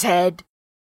Yeerk in his head.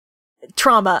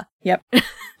 Trauma. Yep.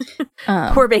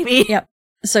 Poor baby. Yep.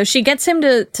 So she gets him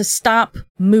to stop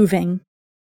moving.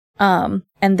 And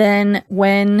then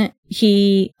when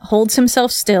he holds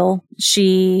himself still,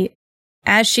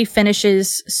 as she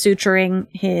finishes suturing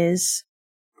his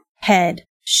head,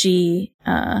 she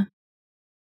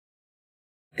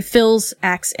fills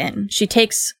Axe in. She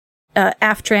takes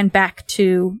Aftran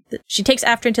to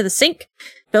the sink,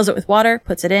 fills it with water,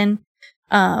 puts it in,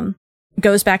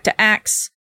 goes back to Axe,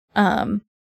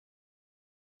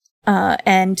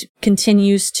 and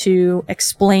continues to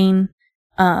explain,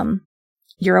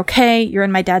 you're okay. You're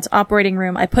in my dad's operating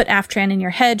room. I put Aftran in your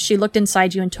head. She looked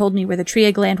inside you and told me where the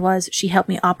Tria gland was. She helped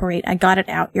me operate. I got it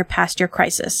out. You're past your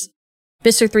crisis.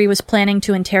 Visser 3 was planning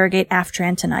to interrogate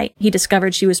Aftran tonight. He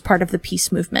discovered she was part of the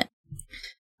peace movement.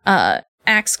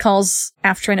 Axe calls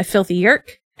Aftran a filthy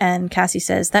Yeerk, and Cassie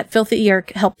says, that filthy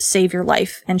Yeerk helped save your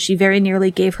life, and she very nearly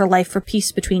gave her life for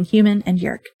peace between human and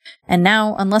Yeerk. And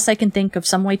now, unless I can think of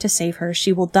some way to save her,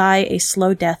 she will die a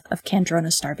slow death of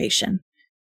Kandrona starvation.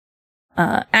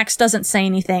 Axe doesn't say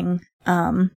anything,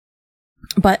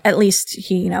 but at least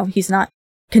he's not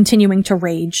continuing to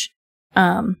rage.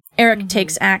 Eric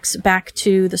takes Axe back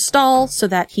to the stall so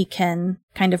that he can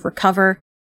kind of recover.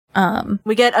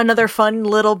 We get another fun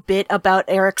little bit about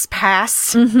Eric's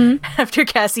past after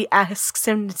Cassie asks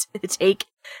him to take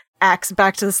Axe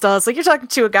back to the stall. It's like, you're talking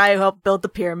to a guy who helped build the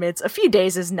pyramids. A few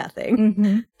days is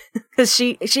nothing. Because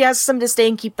she asks him to stay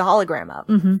and keep the hologram up.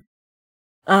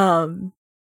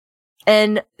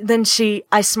 And then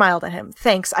I smiled at him.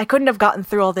 Thanks. I couldn't have gotten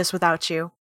through all this without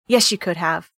you. Yes, you could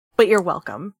have, but you're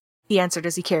welcome. He answered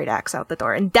as he carried Axe out the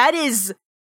door. And that is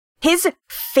his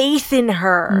faith in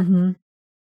her.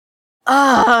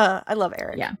 I love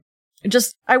Eric. Yeah.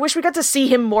 I wish we got to see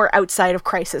him more outside of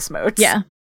crisis modes. Yeah.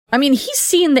 I mean, he's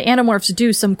seen the Animorphs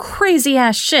do some crazy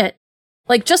ass shit.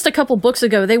 Like, just a couple books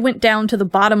ago, they went down to the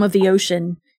bottom of the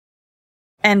ocean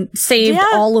and saved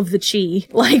all of the chi.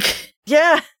 Like,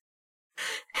 yeah.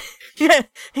 Yeah,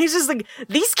 he's just like,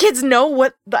 these kids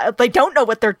know they don't know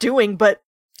what they're doing, but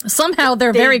somehow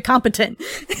they're very competent.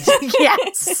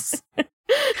 Yes.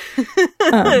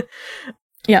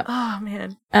 Yeah. Oh,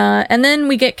 man. And then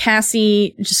we get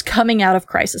Cassie just coming out of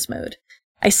crisis mode.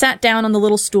 I sat down on the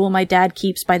little stool my dad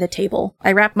keeps by the table.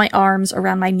 I wrapped my arms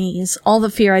around my knees. All the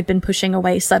fear I'd been pushing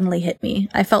away suddenly hit me.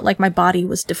 I felt like my body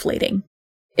was deflating.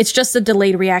 It's just a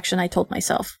delayed reaction, I told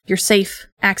myself. You're safe.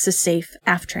 Axe is safe.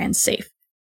 Aftran's safe.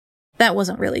 That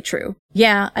wasn't really true.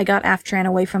 Yeah, I got Aftran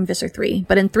away from Visser 3,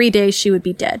 but in 3 days she would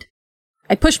be dead.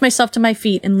 I pushed myself to my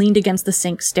feet and leaned against the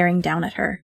sink, staring down at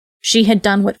her. She had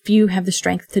done what few have the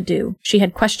strength to do. She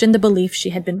had questioned the beliefs she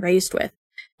had been raised with.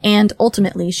 And,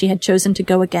 ultimately, she had chosen to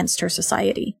go against her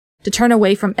society, to turn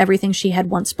away from everything she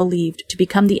had once believed, to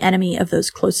become the enemy of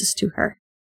those closest to her.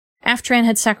 Aftran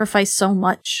had sacrificed so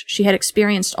much. She had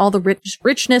experienced all the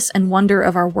richness and wonder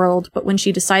of our world, but when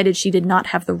she decided she did not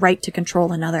have the right to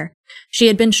control another, she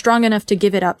had been strong enough to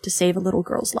give it up to save a little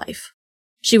girl's life.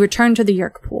 She returned to the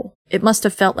Yeerk pool. It must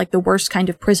have felt like the worst kind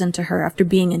of prison to her after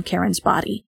being in Karen's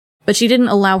body. But she didn't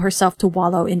allow herself to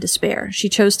wallow in despair. She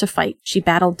chose to fight. She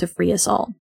battled to free us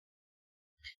all.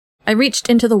 I reached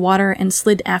into the water and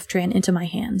slid Aftran into my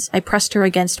hands. I pressed her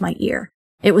against my ear.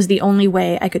 It was the only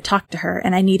way I could talk to her,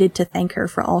 and I needed to thank her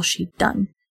for all she'd done.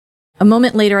 A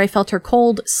moment later, I felt her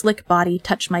cold, slick body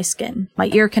touch my skin. My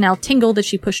ear canal tingled as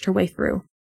she pushed her way through.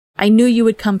 I knew you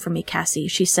would come for me, Cassie,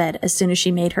 she said as soon as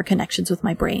she made her connections with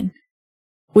my brain.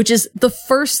 Which is the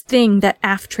first thing that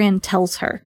Aftran tells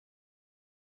her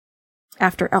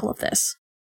after all of this.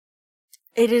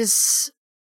 It is...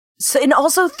 So, and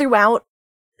also throughout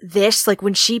this, like,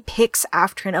 when she picks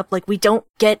Aftran up, like, we don't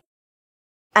get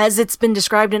as it's been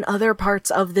described in other parts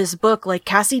of this book, like,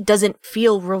 Cassie doesn't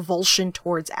feel revulsion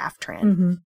towards Aftran.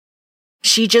 Mm-hmm.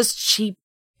 She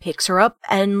picks her up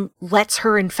and lets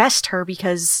her infest her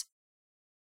because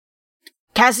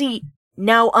Cassie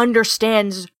now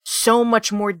understands so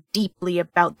much more deeply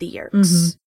about the Yeerks.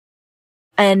 Mm-hmm.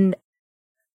 And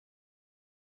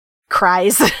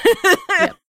cries.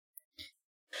 Yep.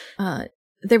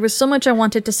 There was so much I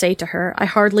wanted to say to her, I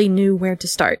hardly knew where to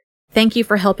start. Thank you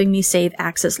for helping me save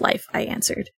Axe's life, I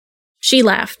answered. She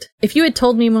laughed. If you had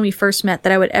told me when we first met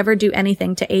that I would ever do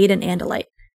anything to aid an Andalite,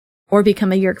 or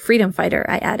become a Yeerk freedom fighter,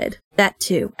 I added. That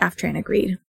too, Aftran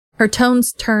agreed. Her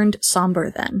tones turned somber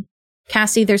then.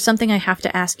 Cassie, there's something I have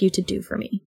to ask you to do for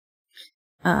me.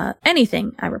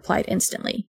 Anything, I replied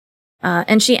instantly.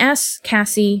 And she asks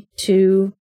Cassie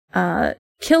to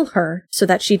kill her so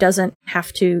that she doesn't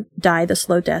have to die the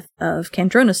slow death of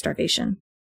Kandrona starvation.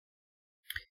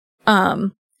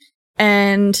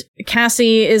 And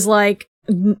Cassie is like,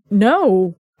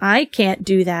 no, I can't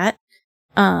do that.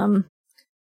 And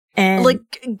like,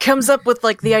 comes up with,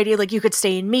 like, the idea, like, you could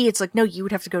stay in me. It's like, no, you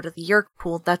would have to go to the Yeerk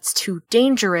pool. That's too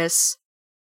dangerous.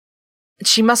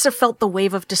 She must have felt the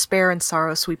wave of despair and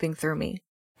sorrow sweeping through me.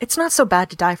 It's not so bad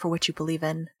to die for what you believe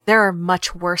in. There are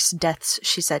much worse deaths,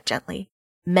 she said gently.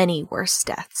 Many worse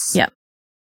deaths. Yep.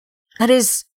 That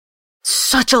is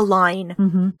such a line.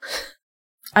 Mm-hmm.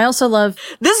 I also love...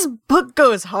 This book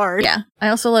goes hard. Yeah. I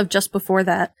also love just before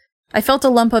that. I felt a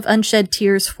lump of unshed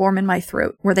tears form in my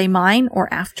throat. Were they mine or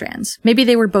Aftran's? Maybe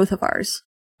they were both of ours.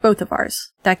 Both of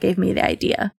ours. That gave me the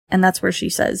idea. And that's where she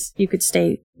says, you could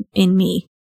stay in me.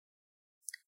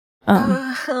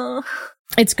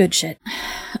 It's good shit.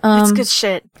 It's good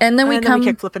shit. And then we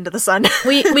kickflip into the sun.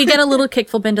 we get a little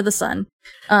kickflip into the sun.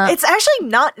 It's actually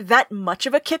not that much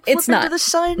of a kickflip into the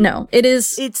sun. No, it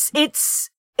is. It's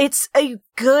a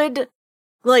good,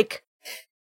 like,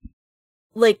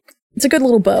 it's a good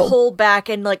little bow. Pull back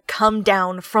and, like, come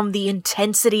down from the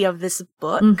intensity of this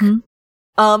book. Mm-hmm.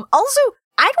 Also,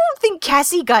 I don't think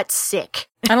Cassie got sick.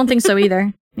 I don't think so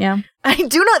either. Yeah. I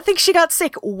do not think she got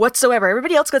sick whatsoever.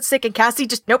 Everybody else got sick and Cassie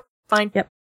just, nope, fine. Yep.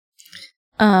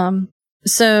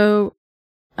 So,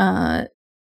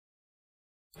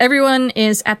 everyone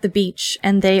is at the beach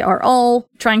and they are all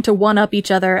trying to one-up each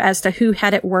other as to who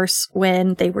had it worse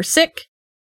when they were sick.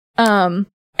 And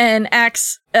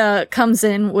Axe, comes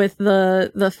in with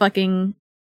the fucking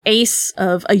ace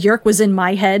of a Yeerk was in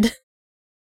my head.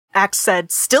 Axe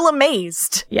said, still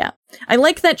amazed. Yeah. I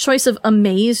like that choice of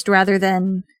amazed rather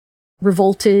than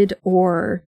revolted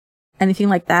or anything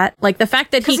like that. Like the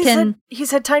fact that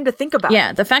he's had time to think about it.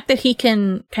 Yeah, the fact that he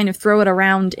can kind of throw it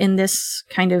around in this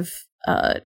kind of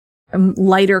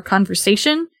lighter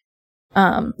conversation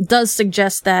does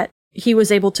suggest that he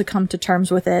was able to come to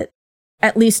terms with it,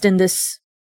 at least in this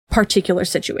particular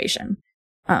situation.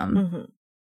 And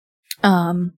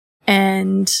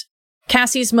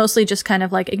Cassie's mostly just kind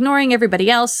of like ignoring everybody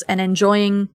else and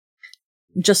enjoying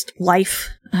just life.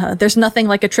 There's nothing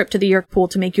like a trip to the Yeerk pool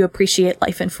to make you appreciate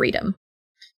life and freedom.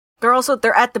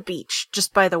 They're at the beach,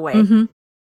 just by the way. Mm-hmm.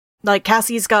 Like,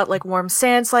 Cassie's got, like, warm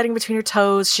sand sliding between her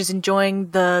toes. She's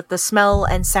enjoying the smell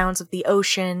and sounds of the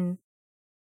ocean.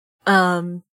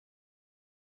 And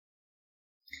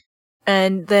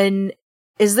then,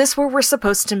 is this where we're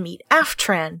supposed to meet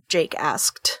Aftran? Jake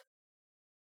asked.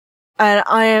 And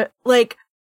I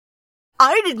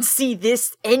didn't see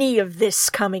any of this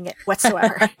coming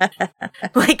whatsoever.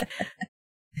 Like,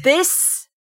 this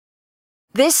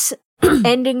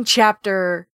ending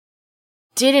chapter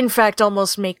did in fact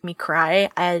almost make me cry,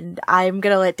 and I'm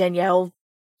gonna let Danielle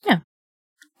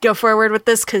go forward with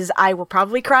this, because I will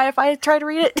probably cry if I try to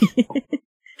read it.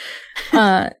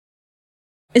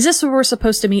 Is this where we're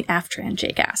supposed to meet Aftran?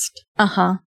 Jake asked.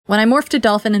 Uh-huh. When I morphed to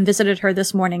Dolphin and visited her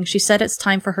this morning, she said it's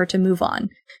time for her to move on.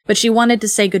 But she wanted to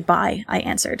say goodbye, I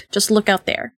answered. Just look out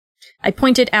there. I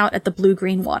pointed out at the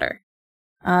blue-green water.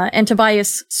 And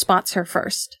Tobias spots her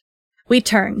first. We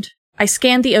turned. I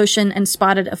scanned the ocean and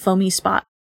spotted a foamy spot.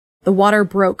 The water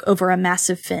broke over a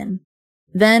massive fin.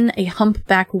 Then a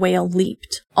humpback whale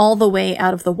leaped, all the way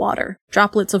out of the water.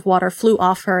 Droplets of water flew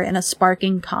off her in a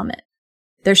sparking comet.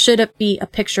 There should be a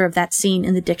picture of that scene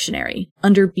in the dictionary,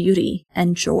 under beauty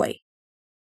and joy.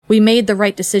 We made the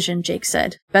right decision, Jake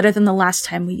said. Better than the last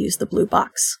time we used the blue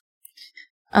box.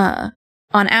 On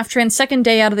Aftran's second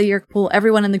day out of the Yeerk pool,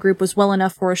 everyone in the group was well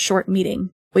enough for a short meeting.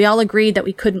 We all agreed that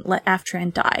we couldn't let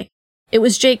Aftran die. It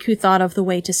was Jake who thought of the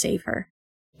way to save her.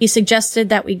 He suggested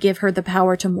that we give her the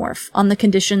power to morph, on the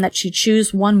condition that she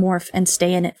choose one morph and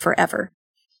stay in it forever.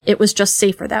 It was just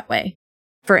safer that way.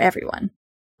 For everyone.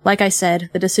 Like I said,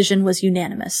 the decision was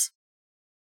unanimous.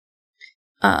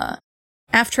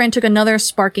 Aftran took another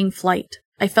sparking flight.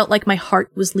 I felt like my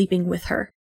heart was leaping with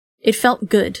her. It felt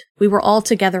good. We were all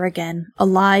together again,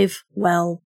 alive,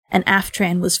 well, and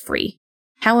Aftran was free.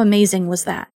 How amazing was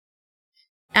that?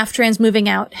 Aftran's moving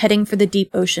out, heading for the deep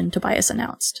ocean, Tobias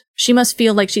announced. She must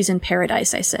feel like she's in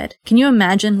paradise, I said. Can you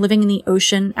imagine living in the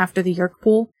ocean after the Yeerk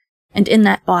pool? And in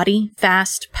that body,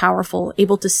 fast, powerful,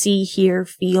 able to see, hear,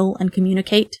 feel, and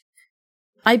communicate?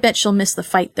 I bet she'll miss the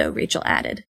fight, though, Rachel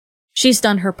added. She's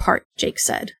done her part, Jake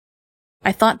said.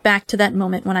 I thought back to that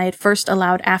moment when I had first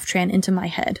allowed Aftran into my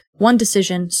head. One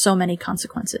decision, so many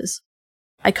consequences.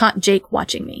 I caught Jake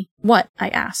watching me. What? I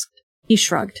asked. He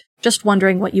shrugged. Just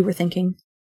wondering what you were thinking.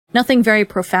 Nothing very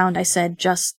profound, I said.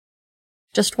 Just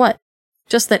what?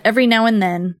 Just that every now and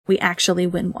then, we actually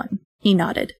win one. He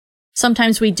nodded.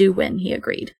 Sometimes we do win, he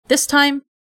agreed. This time,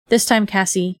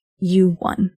 Cassie, you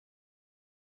won.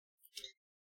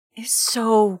 It's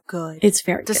so good. It's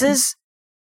very good.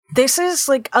 This is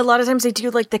like, a lot of times they do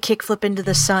like the kickflip into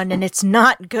the sun and it's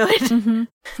not good. Mm-hmm.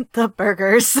 The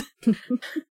burgers.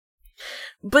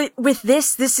 But with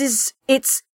this is,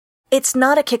 it's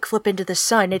not a kickflip into the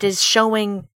sun. It is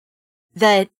showing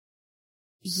that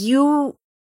you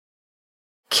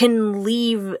can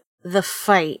leave the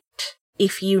fight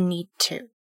if you need to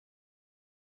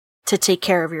take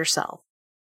care of yourself.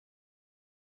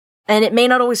 And it may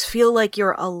not always feel like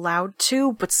you're allowed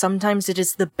to, but sometimes it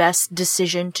is the best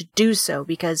decision to do so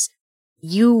because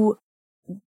you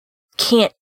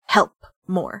can't help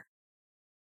more.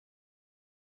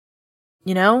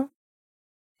 You know?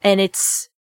 And I just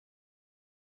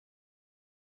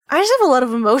have a lot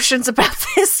of emotions about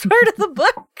this part of the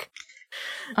book.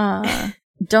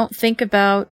 Don't think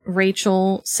about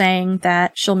Rachel saying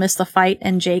that she'll miss the fight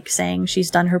and Jake saying she's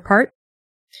done her part.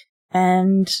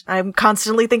 And I'm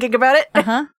constantly thinking about it.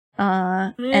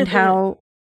 And how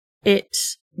it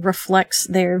reflects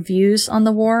their views on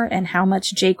the war and how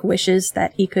much Jake wishes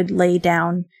that he could lay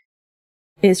down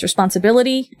his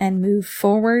responsibility and move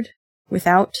forward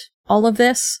without all of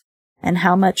this, and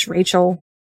how much Rachel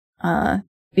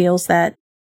feels that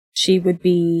she would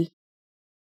be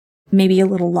maybe a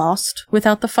little lost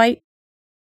without the fight.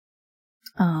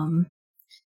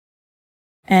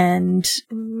 And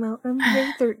I'm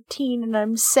 13 and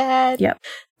I'm sad. Yep.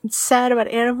 I'm sad about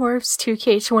Animorphs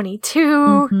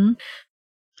 2K22.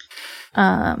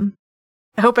 Mm-hmm.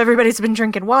 I hope everybody's been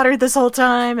drinking water this whole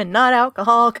time and not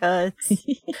alcohol, cause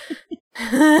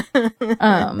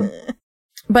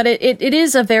but it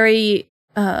is a very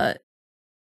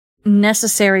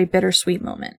necessary bittersweet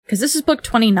moment, because this is book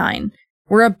 29.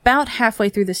 We're about halfway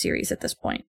through the series at this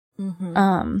point.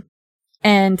 Mm-hmm.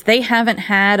 And they haven't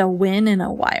had a win in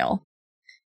a while.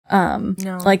 No.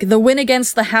 Like the win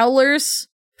against the Howlers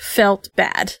felt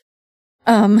bad.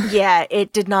 Yeah,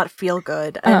 it did not feel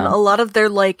good. And a lot of their,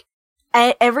 like,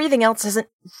 everything else hasn't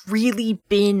really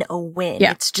been a win.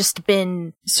 Yeah. It's just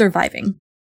been surviving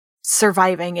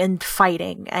and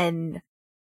fighting and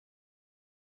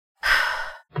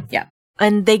yeah.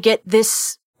 And they get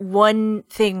this one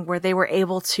thing where they were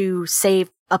able to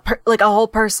save a whole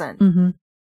person. Mm-hmm.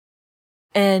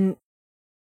 And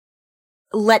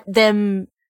let them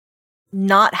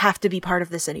not have to be part of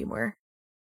this anymore.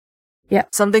 Yeah.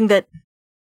 Something that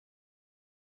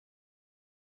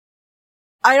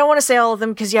I don't want to say all of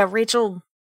them because, yeah, Rachel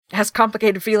has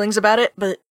complicated feelings about it,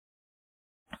 but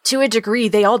to a degree,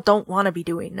 they all don't want to be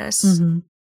doing this. Mm-hmm.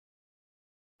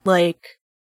 Like,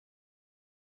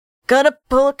 gonna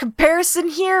pull a comparison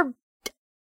here.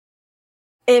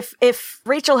 If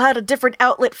Rachel had a different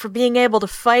outlet for being able to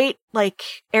fight, like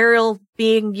Ariel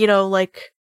being,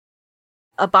 like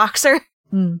a boxer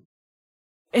in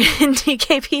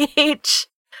DKPH,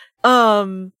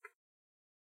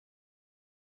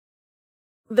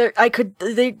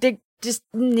 they just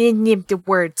the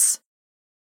words.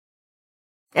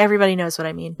 Everybody knows what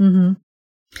I mean. Mm-hmm.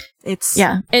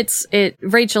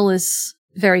 Rachel is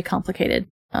very complicated.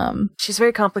 She's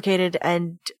very complicated,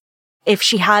 and if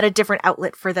she had a different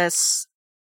outlet for this,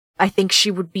 I think she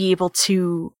would be able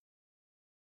to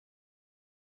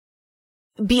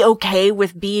be okay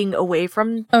with being away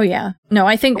from. Oh yeah. No,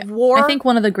 I think war. I think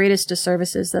one of the greatest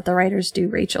disservices that the writers do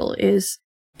Rachel is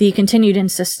the continued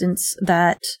insistence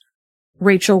that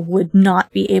Rachel would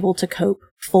not be able to cope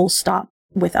full stop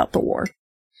without the war.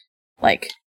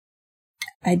 Like,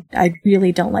 I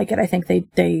really don't like it. I think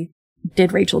they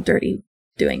did Rachel dirty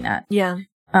doing that. Yeah.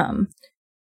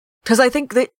 Because I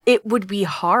think that it would be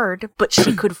hard, but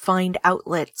she could find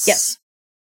outlets. Yes.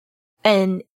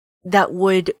 And that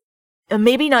would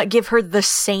maybe not give her the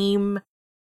same,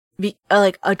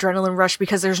 adrenaline rush,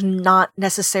 because there's not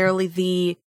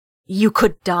necessarily you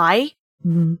could die.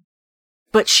 Mm-hmm.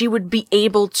 but she would be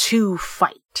able to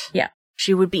fight. Yeah.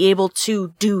 She would be able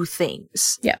to do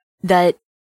things. Yeah. That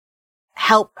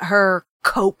help her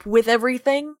cope with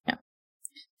everything. Yeah.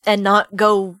 And not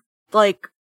go, like,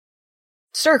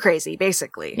 stir crazy,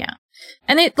 basically. Yeah.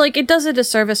 And it does a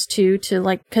disservice too, to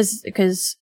like, cause,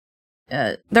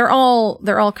 they're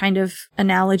all kind of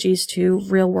analogies to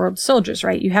real world soldiers,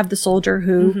 right? You have the soldier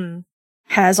who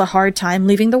has a hard time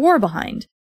leaving the war behind,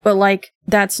 but like,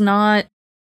 that's not,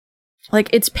 like,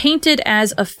 it's painted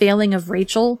as a failing of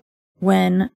Rachel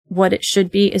when what it should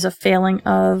be is a failing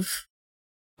of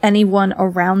anyone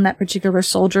around that particular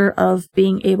soldier of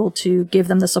being able to give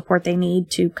them the support they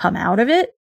need to come out of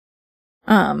it.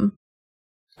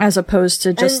 As opposed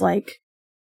to just like,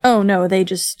 oh no, they're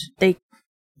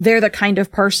the kind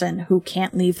of person who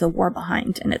can't leave the war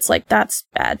behind. And it's like, that's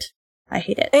bad. I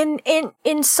hate it. And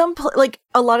in some, like,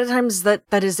 a lot of times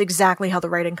that is exactly how the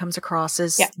writing comes across,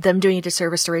 is them doing a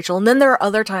disservice to Rachel. And then there are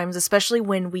other times, especially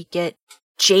when we get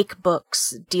Jake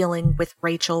books dealing with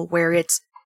Rachel, where it's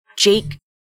Jake,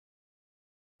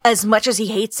 as much as he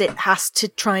hates it, has to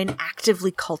try and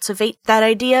actively cultivate that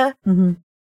idea. Mm-hmm.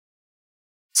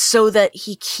 So that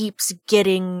he keeps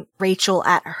getting Rachel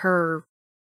at her,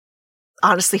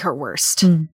 honestly, her worst.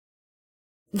 Mm.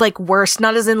 Like, worst,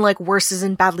 not as in, like, worst as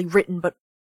in badly written, but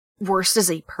worst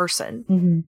as a person.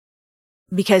 Mm-hmm.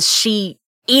 Because she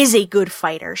is a good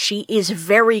fighter. She is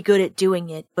very good at doing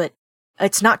it, but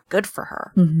it's not good for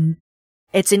her. Mm-hmm.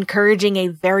 It's encouraging a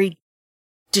very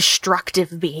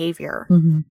destructive behavior.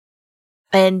 Mm-hmm.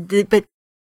 But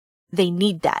they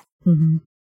need that. Mm-hmm.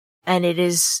 And it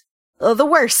is the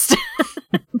worst.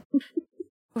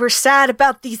 We're sad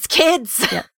about these kids.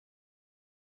 Yep.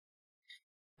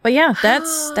 But yeah,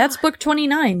 that's book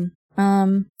 29.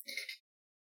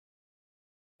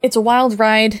 It's a wild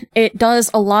ride. It does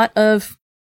a lot of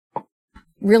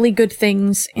really good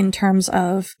things in terms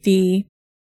of the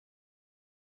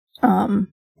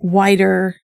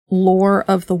wider lore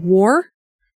of the war.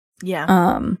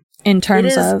 Yeah. In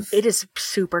terms of it is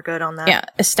super good on that. Yeah,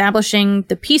 establishing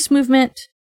the peace movement,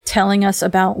 telling us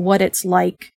about what it's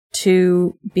like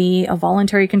to be a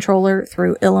voluntary controller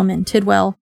through Ilum and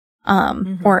Tidwell.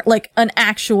 Or like an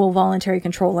actual voluntary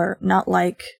controller, not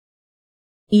like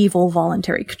evil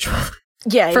voluntary controller.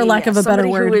 Yeah, for lack of a better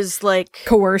word. Who is like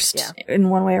coerced in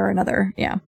one way or another.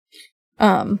 Yeah.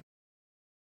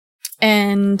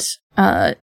 And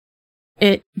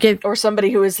it gives, or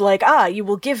somebody who is like, you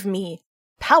will give me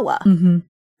power. Mm-hmm.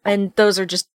 And those are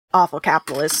just awful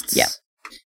capitalists. Yeah.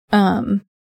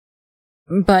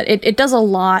 But it does a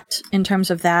lot in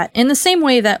terms of that. In the same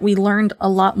way that we learned a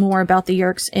lot more about the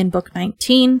Yeerks in book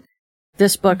 19,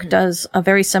 this book does a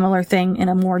very similar thing in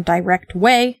a more direct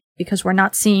way, because we're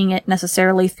not seeing it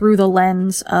necessarily through the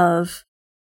lens of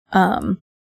an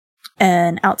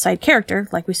outside character,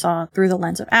 like we saw through the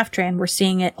lens of Aftran. We're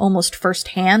seeing it almost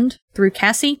firsthand through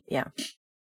Cassie. Yeah.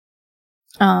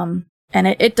 And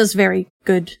it does very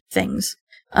good things.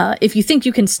 If you think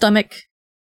you can stomach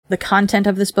the content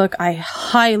of this book, I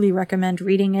highly recommend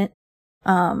reading it.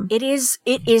 It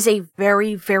is a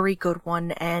very, very good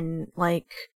one, and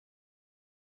like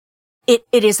it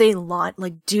is a lot.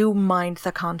 Like, do mind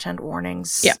the content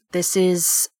warnings. Yeah. This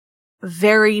is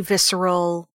very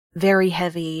visceral, very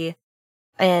heavy,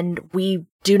 and we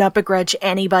do not begrudge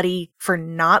anybody for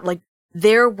not, like,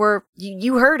 there were,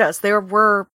 you heard us, there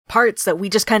were parts that we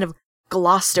just kind of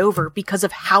glossed over because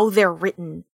of how they're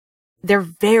written. They're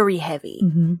very heavy.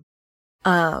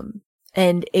 Mm-hmm.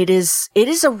 And it is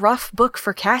a rough book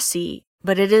for Cassie,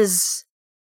 but it is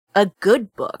a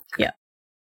good book. Yeah.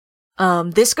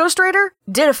 This ghostwriter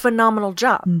did a phenomenal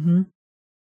job. Mm-hmm.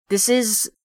 This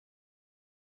is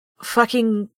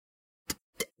fucking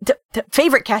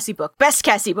favorite Cassie book, best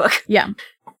Cassie book. Yeah.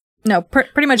 No,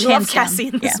 pretty much love hands down. Cassie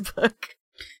in this book.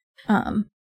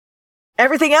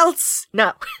 Everything else,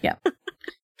 no. Yeah.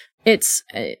 It's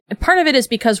part of it is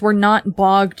because we're not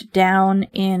bogged down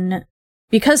in,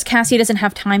 because Cassie doesn't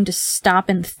have time to stop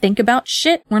and think about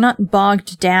shit. We're not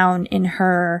bogged down in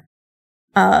her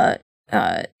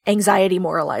anxiety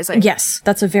moralizing. Yes,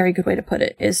 that's a very good way to put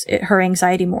it. Her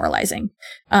anxiety moralizing,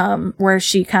 where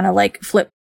she kind of like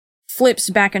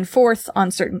flips back and forth on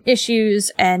certain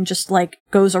issues and just like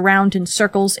goes around in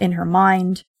circles in her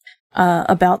mind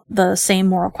about the same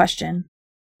moral question.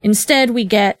 Instead, we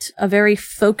get a very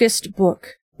focused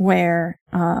book where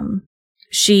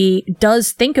she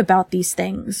does think about these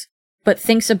things, but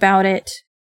thinks about it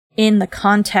in the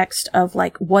context of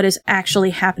like what is actually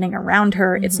happening around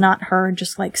her. Mm-hmm. It's not her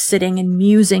just like sitting and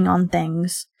musing on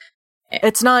things.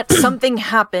 It's not something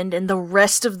happened and the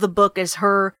rest of the book is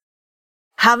her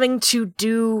having to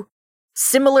do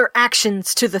similar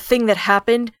actions to the thing that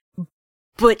happened,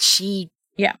 but she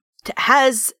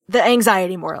has the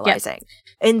anxiety moralizing.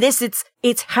 And this,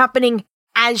 it's happening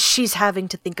as she's having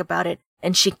to think about it,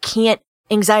 and she can't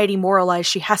anxiety moralize.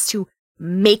 She has to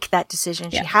make that decision.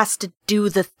 She has to do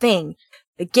the thing.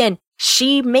 Again,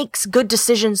 she makes good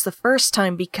decisions the first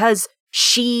time because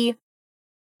she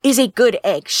is a good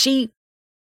egg.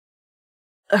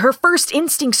 Her first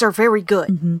instincts are very good.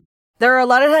 Mm-hmm. There are a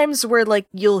lot of times where, like,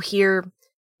 you'll hear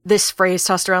this phrase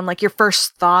tossed around, like, your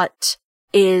first thought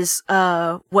is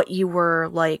what you were,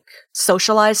 like,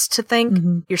 socialized to think.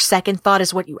 Mm-hmm. Your second thought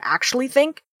is what you actually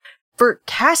think. For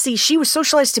Cassie, she was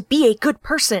socialized to be a good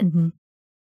person. Mm-hmm.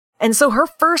 And so her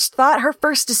first thought, her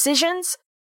first decisions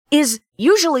is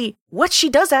usually what she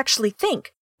does actually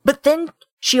think. But then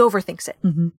she overthinks it.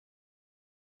 Mm-hmm.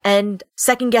 And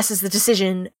second guesses the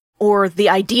decision or the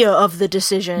idea of the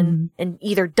decision, and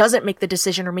either doesn't make the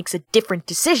decision or makes a different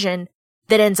decision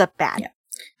that ends up bad. Yeah.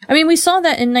 I mean, we saw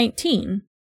that in 19.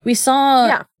 We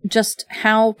saw just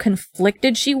how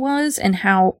conflicted she was and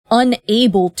how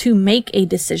unable to make a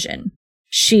decision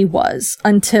she was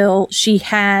until she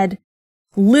had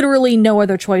literally no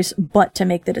other choice but to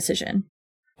make the decision.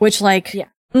 Which, like,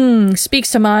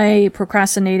 speaks to my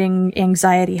procrastinating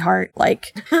anxiety heart.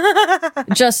 Like,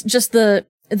 just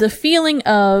the feeling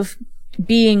of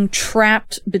being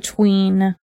trapped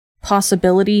between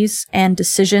possibilities and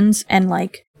decisions and,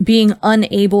 like, being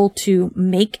unable to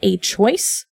make a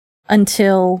choice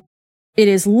until it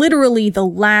is literally the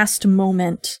last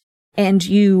moment and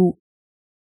you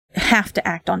have to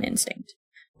act on instinct.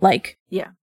 Like,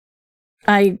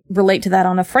 I relate to that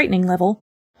on a frightening level.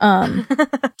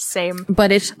 Same.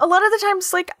 But it's a lot of the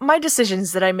times, like, my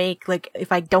decisions that I make, like,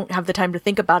 if I don't have the time to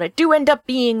think about it, do end up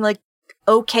being, like,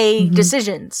 okay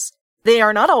decisions. They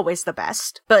are not always the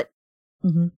best, but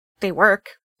they work.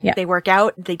 Yeah. They work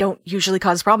out. They don't usually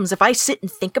cause problems. If I sit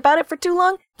and think about it for too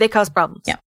long, they cause problems.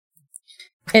 Yeah.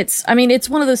 It's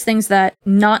one of those things that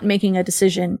not making a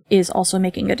decision is also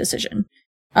making a decision.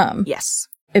 Yes.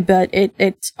 But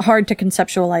it's hard to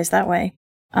conceptualize that way.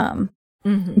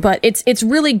 But it's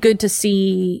really good to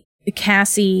see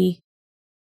Cassie,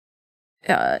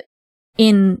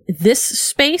 in this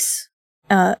space,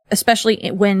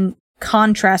 especially when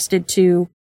contrasted to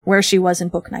where she was in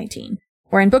book 19.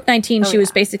 Where in book 19, she was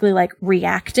basically, like,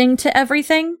 reacting to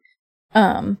everything.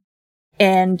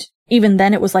 And even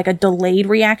then it was like a delayed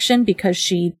reaction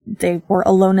because they were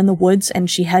alone in the woods and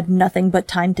she had nothing but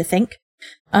time to think.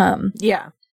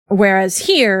 Whereas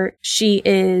here, she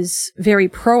is very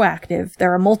proactive.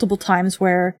 There are multiple times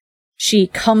where she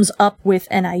comes up with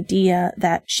an idea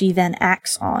that she then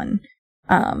acts on.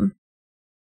 And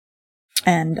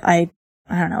I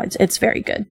don't know, it's very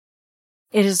good.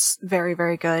 It is very,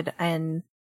 very good. And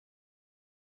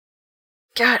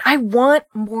God, I want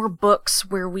more books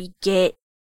where we get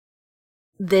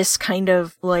this kind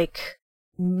of, like,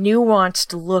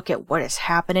 nuanced look at what is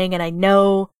happening. And I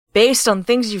know, based on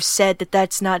things you've said, that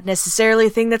that's not necessarily a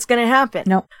thing that's going to happen.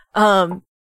 Nope.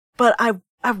 But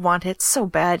I want it so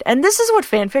bad. And this is what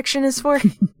fanfiction is for.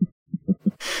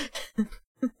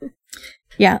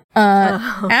 Yeah.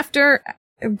 After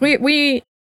we,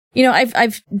 you know,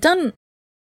 I've done,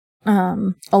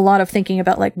 a lot of thinking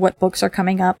about, like, what books are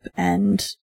coming up and,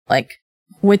 like,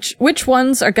 which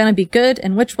ones are gonna be good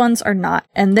and which ones are not.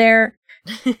 And there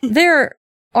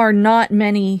are not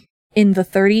many in the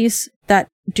 30s that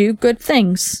do good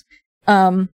things.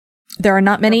 There are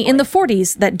not many in the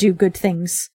 40s that do good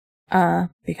things,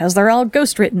 because they're all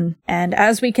ghostwritten. And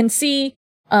as we can see,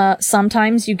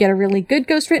 sometimes you get a really good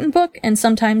ghostwritten book and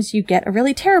sometimes you get a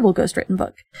really terrible ghostwritten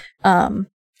book.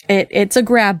 It's a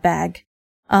grab bag.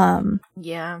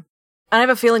 Yeah. I have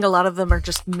a feeling a lot of them are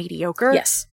just mediocre.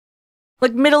 Yes.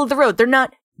 Like, middle of the road. They're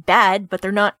not bad, but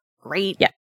they're not great.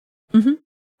 Yeah.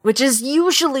 Which is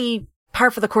usually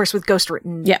par for the course with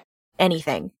ghostwritten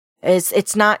anything.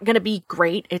 It's not gonna be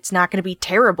great. It's not gonna be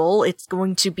terrible. It's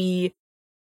going to be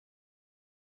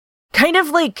kind of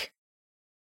like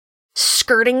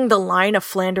skirting the line of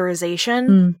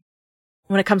Flanderization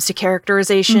when it comes to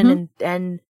characterization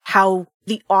and how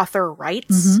the author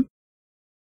writes.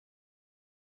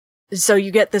 So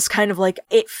you get this kind of, like,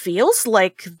 it feels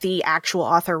like the actual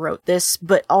author wrote this,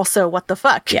 but also what the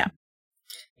fuck? Yeah.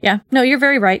 Yeah. No, you're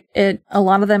very right. A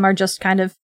lot of them are just kind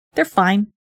of, they're fine.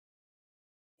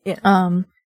 Yeah.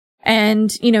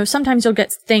 And, you know, sometimes you'll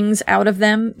get things out of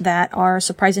them that are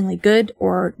surprisingly good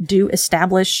or do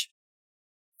establish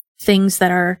things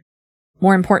that are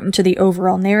more important to the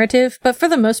overall narrative. But for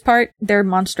the most part, they're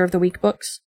Monster of the Week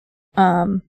books.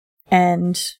 And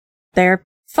they're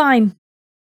fine.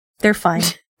 They're fine.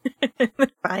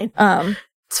 Fine.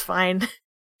 It's fine.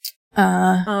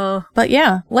 But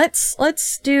yeah,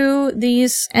 let's do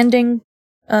these ending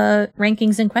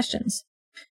rankings and questions.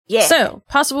 Yeah. So,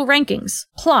 possible rankings.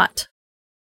 Plot.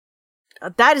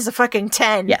 That is a fucking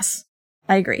 10. Yes,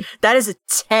 I agree. That is a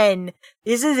 10.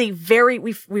 This is a very,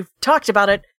 we've talked about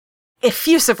it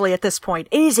effusively at this point.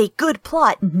 It is a good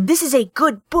plot. Mhm. This is a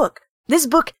good book. This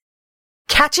book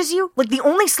catches you. Like, the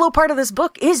only slow part of this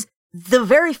book is the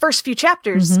very first few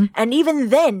chapters. Mhm. And even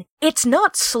then, it's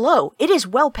not slow. It is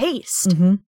well paced.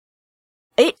 Mm-hmm.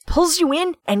 It pulls you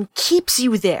in and keeps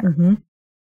you there. Mm-hmm.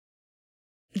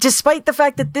 Despite the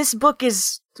fact that this book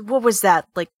is, what was that,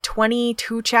 like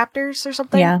 22 chapters or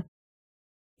something? Yeah.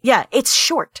 Yeah, it's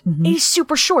short. Mhm. It is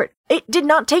super short. It did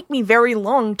not take me very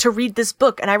long to read this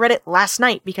book, and I read it last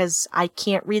night because I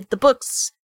can't read the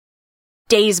books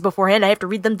days beforehand. I have to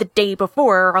read them the day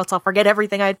before, or else I'll forget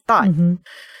everything I thought. Mm-hmm.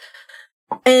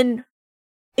 And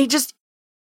it just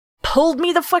pulled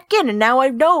me the fuck in, and now I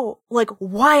know, like,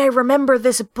 why I remember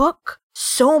this book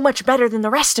so much better than the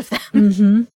rest of them.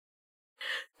 Mm-hmm.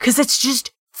 Because it's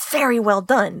just very well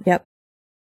done. Yep.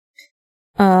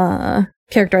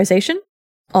 Characterization?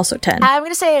 Also 10. I'm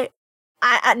gonna say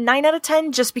 9 out of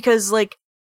 10, just because, like,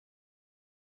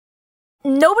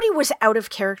 nobody was out of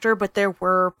character, but there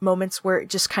were moments where it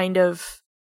just kind of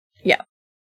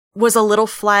was a little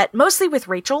flat, mostly with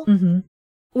Rachel, Mm-hmm.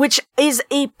 which is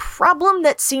a problem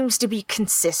that seems to be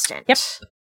consistent. Yep.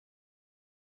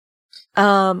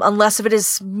 Unless if it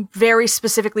is very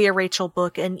specifically a Rachel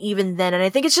book, and even then, and I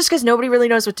think it's just because nobody really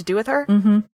knows what to do with her,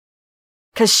 Mm-hmm.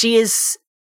 because she is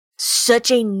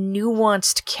such a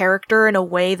nuanced character in a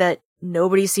way that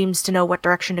nobody seems to know what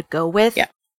direction to go with. Yeah.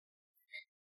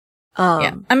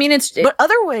 Yeah. I mean, but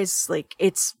otherwise, like,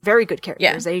 it's very good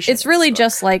characterization. it's really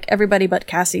just like everybody but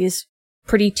Cassie's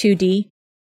pretty 2D.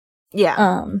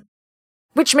 Yeah.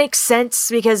 Which makes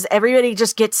sense because everybody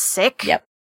just gets sick. Yep.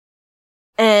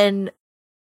 And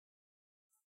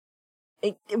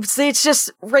it's just,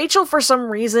 Rachel, for some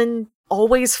reason,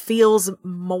 always feels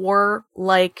more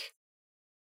like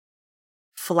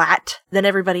flat than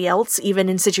everybody else, even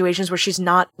in situations where she's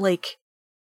not, like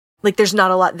there's not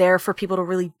a lot there for people to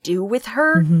really do with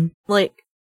her. Mm-hmm. Like,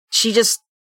 she just,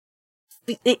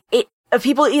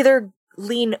 people either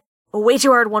lean way too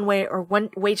hard one way or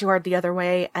way too hard the other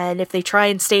way, and if they try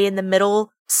and stay in the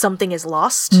middle, something is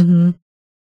lost. Mm-hmm.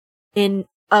 In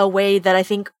a way that I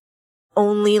think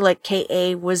only, like,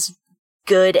 K.A. was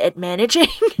good at managing.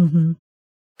 Mm-hmm.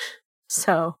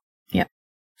 So. Yep.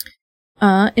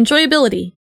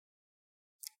 Enjoyability.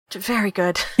 Very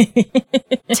good.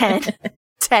 10.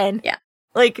 10. Yeah.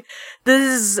 Like, this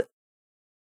is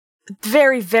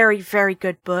very, very, very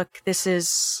good book. This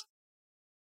is,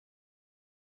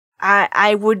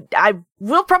 I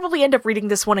will probably end up reading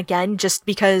this one again just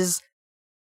because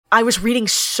I was reading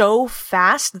so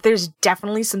fast that there's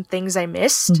definitely some things I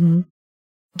missed. Mm-hmm.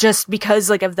 Just because,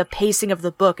 like, of the pacing of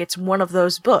the book. It's one of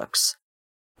those books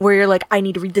where you're like, I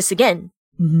need to read this again.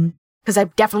 Mm-hmm. Because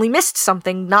I've definitely missed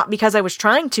something, not because I was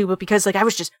trying to, but because, like, I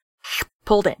was just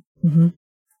pulled in. Mm-hmm.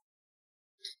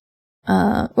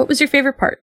 What was your favorite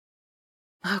part?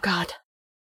 Oh, God.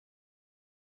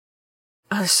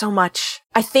 Oh, there's so much.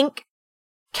 I think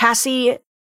Cassie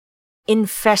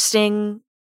infesting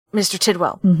Mr.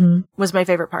 Tidwell Mm-hmm. was my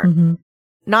favorite part. Mm-hmm.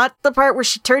 Not the part where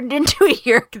she turned into a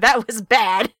Yeerk. That was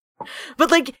bad.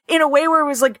 But, like, in a way where it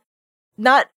was, like,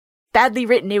 not badly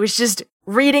written. It was just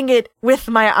reading it with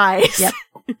my eyes. Yep.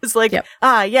 It was like,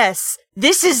 yes,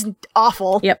 this is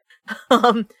awful. Yep.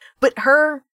 But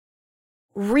her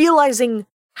realizing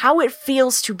how it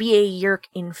feels to be a Yeerk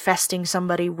infesting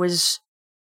somebody was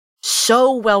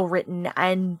so well written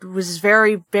and was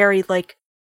very, very, like,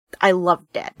 I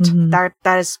loved it. Mm-hmm.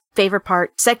 That is favorite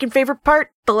part. Second favorite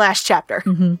part, the last chapter.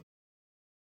 Mm-hmm.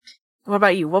 What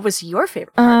about you? What was your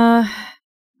favorite part?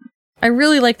 I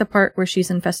really like the part where she's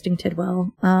infesting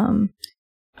Tidwell.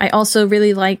 I also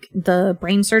really like the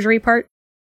brain surgery part.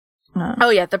 Oh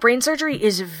yeah, the brain surgery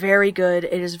is very good.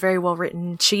 It is very well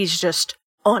written. She's just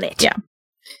on it. Yeah.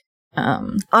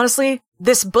 Honestly,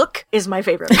 this book is my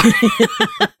favorite.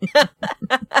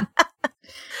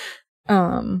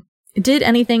 Did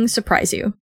anything surprise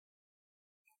you?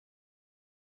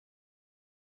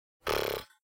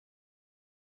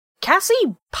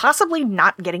 Cassie possibly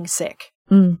not getting sick.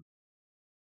 Mm.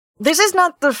 This is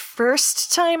not the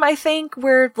first time, I think,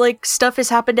 where, like, stuff has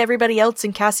happened to everybody else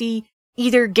and Cassie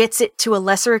either gets it to a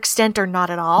lesser extent or not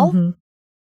at all. Mm-hmm.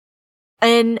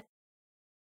 And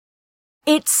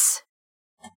it's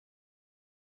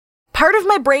part of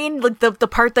my brain, like, the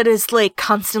part that is, like,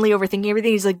 constantly overthinking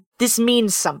everything is like, this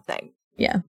means something.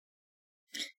 Yeah.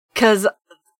 'Cause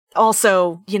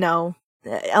also, you know,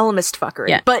 Ellimist fuckery.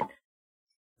 Yeah. But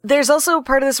there's also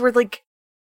part of this where, like,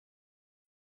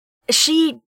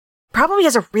 she probably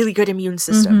has a really good immune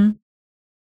system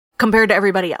compared to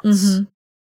everybody else. Mm-hmm.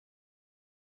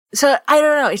 So, I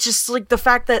don't know. It's just, like, the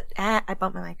fact that... I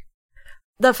bumped my mic.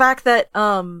 The fact that,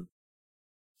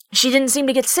 she didn't seem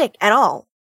to get sick at all.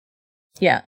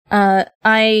 Yeah.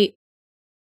 I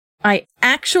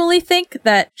actually think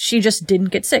that she just didn't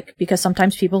get sick, because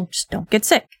sometimes people just don't get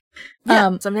sick.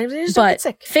 Yeah, sometimes they just don't get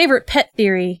sick. Favorite pet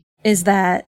theory is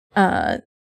that,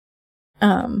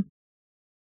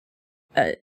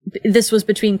 this was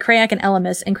between Crayak and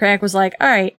Ellimist, and Crayak was like,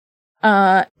 alright,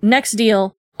 next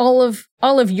deal, all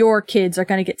of your kids are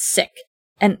gonna get sick.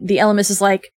 And the Ellimist is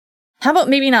like, how about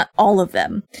maybe not all of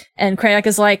them? And Crayak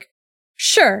is like,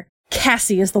 sure,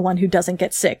 Cassie is the one who doesn't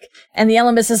get sick. And the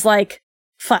Ellimist is like,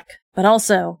 fuck, but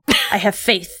also, I have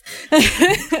faith. That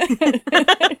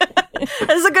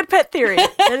is a good pet theory.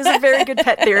 That is a very good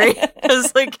pet theory.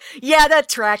 It's like, yeah, that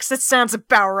tracks. That sounds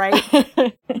about right.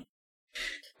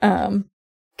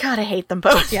 God, I hate them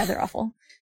both. Yeah, they're awful.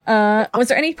 Was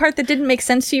there any part that didn't make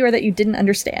sense to you or that you didn't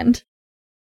understand?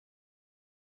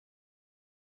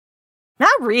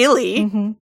 Not really.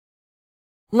 Mm-hmm.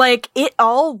 Like, it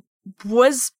all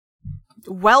was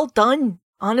well done,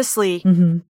 honestly.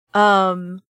 Mm-hmm.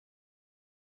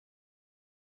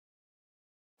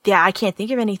 Yeah, I can't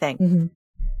think of anything. Mm-hmm.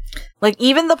 Like,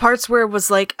 even the parts where it was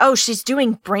like, oh, she's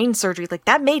doing brain surgery, like,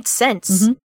 that made sense.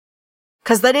 Mm-hmm.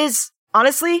 'Cause that is,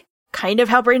 honestly, kind of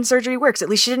how brain surgery works. At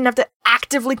least she didn't have to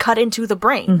actively cut into the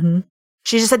brain. Mm-hmm.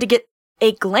 She just had to get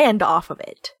a gland off of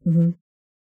it. Mm-hmm.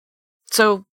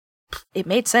 So, it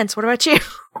made sense. What about you?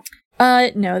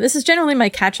 No, this is generally my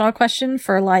catch-all question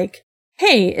for, like,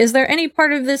 hey, is there any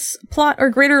part of this plot or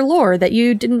greater lore that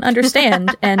you didn't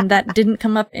understand and that didn't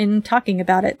come up in talking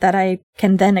about it that I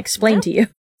can then explain to you?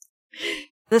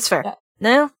 That's fair. Yeah.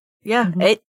 No? Yeah. Mm-hmm.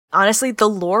 It, honestly, the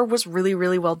lore was really,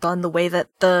 really well done. The way that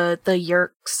the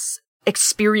Yeerk's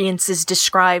experience is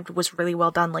described was really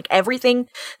well done. Like, everything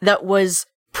that was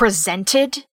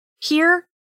presented here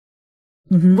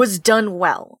was done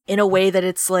well in a way that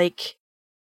it's like,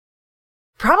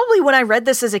 probably when I read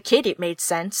this as a kid, it made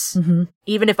sense. Mm-hmm.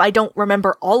 Even if I don't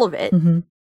remember all of it.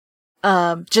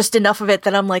 Mm-hmm. Just enough of it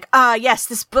that I'm like, yes,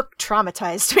 this book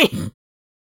traumatized me.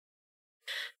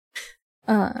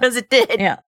 Because it did.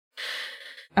 Yeah.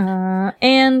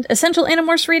 And Essential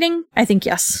Animorphs reading? I think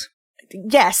yes.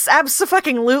 Yes,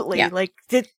 abso-fucking-lutely. Yeah. Like,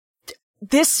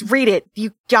 this, read it.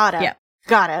 You gotta. Yeah.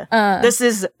 Gotta. This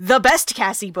is the best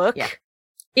Cassie book. Yeah.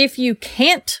 If you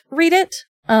can't read it,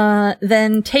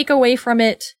 then take away from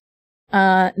it,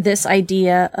 this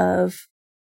idea of,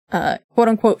 quote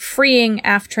unquote, freeing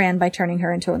Aftran by turning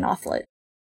her into an Nothlit.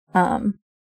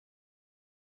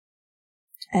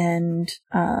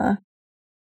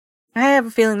 I have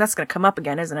a feeling that's gonna come up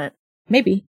again, isn't it?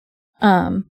 Maybe.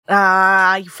 You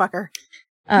fucker.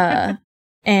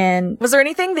 And was there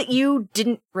anything that you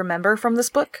didn't remember from this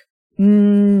book?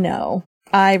 No.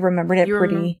 I remembered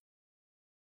it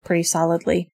pretty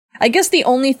solidly. I guess the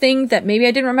only thing that maybe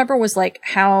I didn't remember was, like,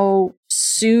 how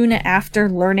soon after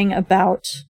learning about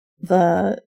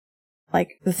the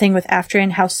thing with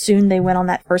Aftran, how soon they went on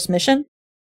that first mission.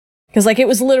 Because, like, it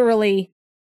was literally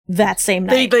that same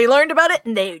night. They learned about it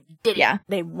and they did it. Yeah.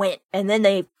 They went and then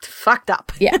they fucked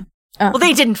up. Yeah. Well,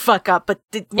 they didn't fuck up, but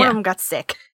one of them got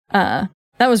sick. That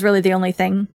was really the only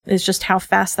thing, is just how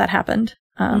fast that happened.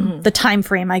 The time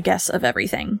frame, I guess, of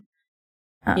everything.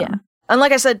 Yeah. And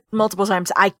like I said multiple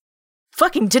times, I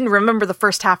fucking didn't remember the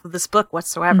first half of this book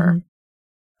whatsoever.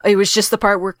 It was just the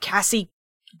part where Cassie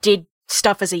did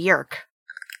stuff as a Yeerk.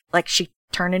 Like, she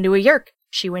turned into a Yeerk.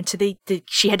 She went to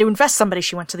she had to invest somebody.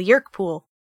 She went to the Yeerk pool.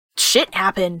 Shit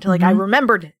happened. Like, I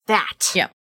remembered that. Yeah.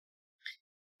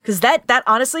 Because that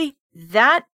honestly,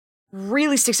 that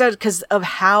really sticks out because of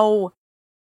how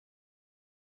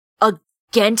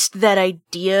against that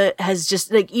idea has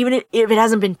just, like, even if it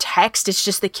hasn't been text, it's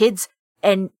just the kids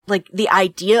and, like, the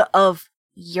idea of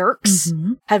Yeerks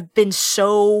have been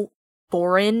so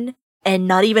foreign and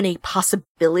not even a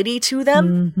possibility to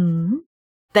them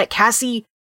that Cassie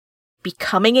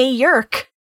becoming a Yeerk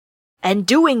and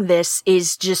doing this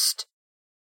is just,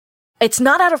 it's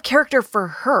not out of character for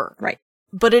her. Right.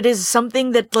 But it is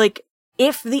something that, like,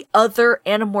 if the other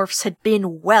Animorphs had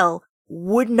been well,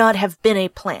 would not have been a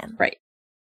plan. Right.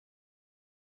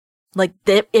 Like,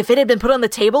 if it had been put on the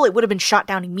table, it would have been shot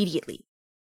down immediately.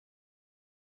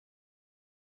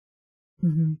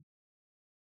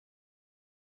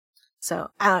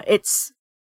 So, this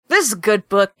is a good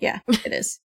book. Yeah, it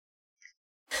is.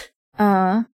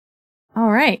 All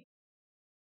right.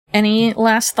 Any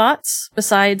last thoughts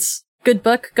besides Good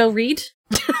book, go read.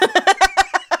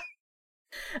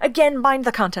 Again, mind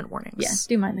the content warnings. Yeah,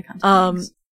 do mind the content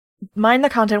warnings. Mind the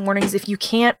content warnings. If you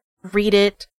can't read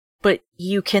it, but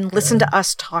you can listen to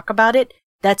us talk about it,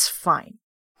 that's fine.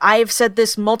 I've said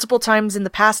this multiple times in the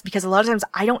past because a lot of times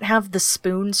I don't have the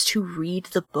spoons to read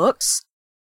the books.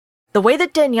 The way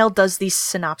that Danielle does these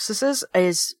synopsises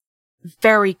is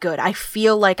very good. I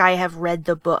feel like I have read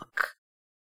the book.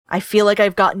 I feel like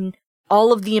I've gotten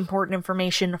all of the important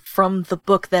information from the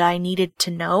book that I needed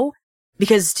to know,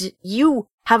 because you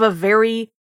have a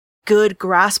very good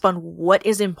grasp on what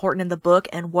is important in the book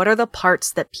and what are the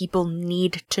parts that people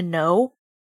need to know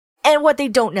and what they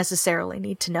don't necessarily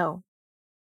need to know,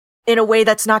 in a way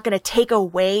that's not going to take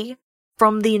away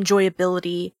from the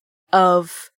enjoyability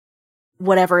of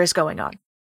whatever is going on.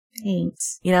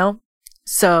 Thanks. You know?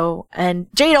 So, and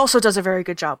Jade also does a very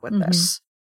good job with this.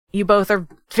 You both are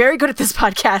very good at this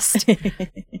podcast.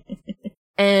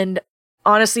 And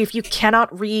honestly, if you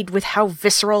cannot read with how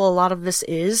visceral a lot of this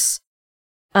is,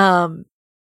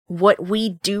 what we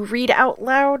do read out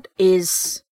loud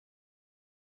is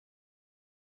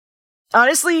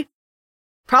honestly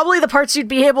probably the parts you'd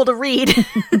be able to read.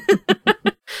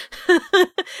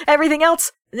 Everything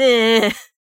else, eh.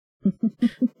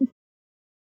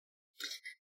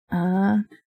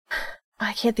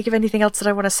 I can't think of anything else that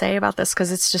I want to say about this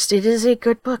because it is a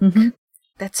good book.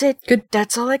 That's it. Good.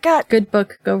 That's all I got. Good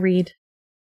book. Go read.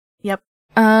 Yep.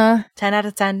 10 out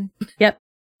of 10. Yep.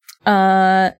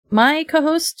 My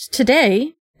co-host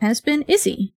today has been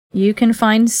Izzy. You can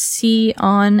find C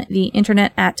on the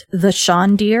internet at the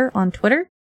Sean Deer on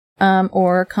Twitter,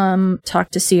 or come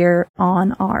talk to Seer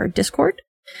on our Discord.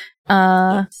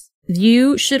 Yes.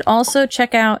 You should also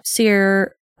check out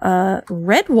Seer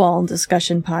Redwall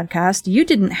discussion podcast. You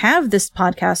didn't have this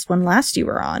podcast when last you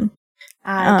were on.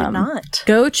 I did not.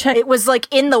 Go check. It was like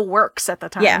in the works at the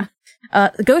time. Yeah.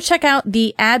 Go check out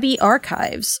the Abbey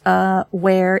Archives,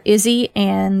 where Izzy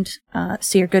and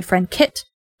Seer good friend Kit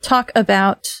talk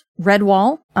about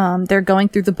Redwall. They're going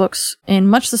through the books in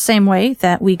much the same way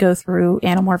that we go through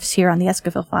Animorphs here on the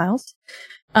Esquivel Files.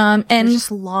 And they're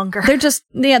just longer.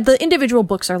 The individual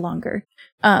books are longer.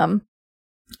 And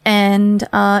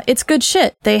it's good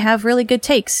shit. They have really good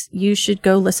takes. You should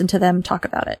go listen to them talk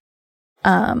about it.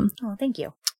 Oh, thank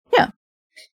you. Yeah.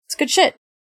 It's good shit.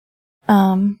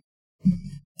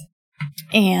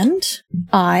 And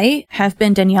I have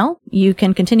been Danielle. You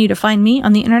can continue to find me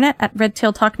on the internet at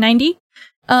Redtail Talk 90.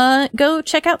 Go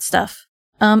check out stuff.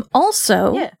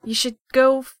 Also, yeah, you should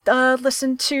go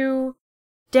listen to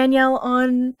Danielle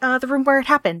on The Room Where It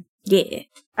Happened. Yeah.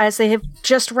 As they have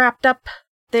just wrapped up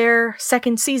their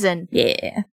second season.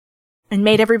 Yeah. And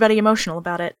made everybody emotional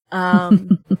about it.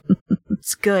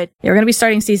 It's good. Yeah, we're going to be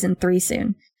starting season 3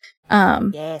 soon.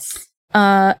 Yes.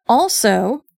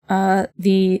 Also,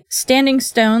 the Standing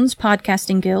Stones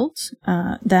Podcasting Guild,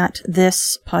 that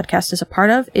this podcast is a part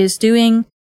of, is doing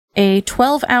a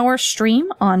 12-hour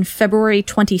stream on February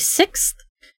 26th,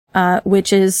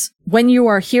 which is when you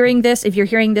are hearing this. If you're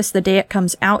hearing this the day it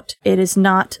comes out, it is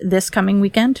not this coming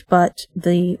weekend, but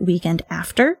the weekend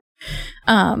after.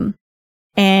 And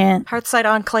Hearthside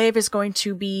Enclave is going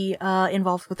to be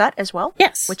involved with that as well.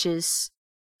 Yes. Which is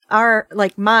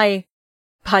my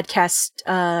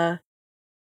podcast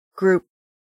group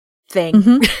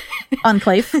thing.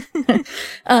 Enclave.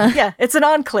 Yeah, it's an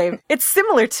enclave. It's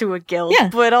similar to a guild, yeah,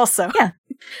 but also, yeah,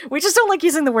 we just don't like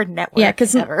using the word network. Yeah,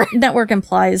 because network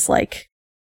implies like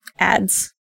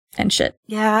ads and shit.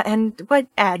 Yeah, and what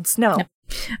ads? No.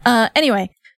 Anyway,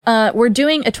 we're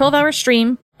doing a 12-hour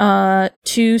stream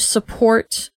to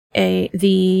support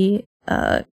the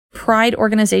Pride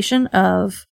organization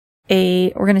of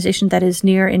a organization that is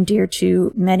near and dear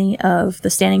to many of the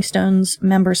Standing Stones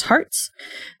members' hearts.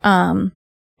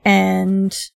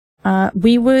 And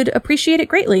we would appreciate it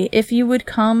greatly if you would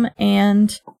come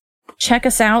and check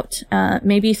us out,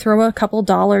 maybe throw a couple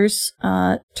dollars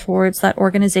towards that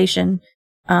organization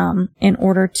in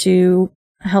order to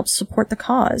help support the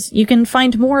cause. You can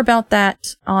find more about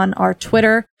that on our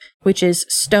Twitter, which is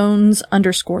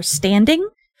stones_standing.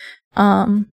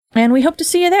 And we hope to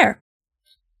see you there.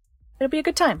 It'll be a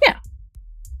good time. Yeah.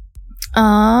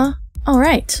 All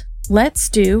right. Let's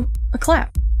do a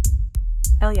clap.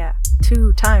 Hell yeah.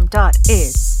 2time dot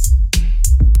is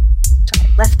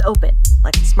left open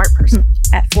like a smart person.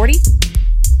 At 40?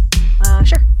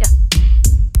 Sure. Yeah.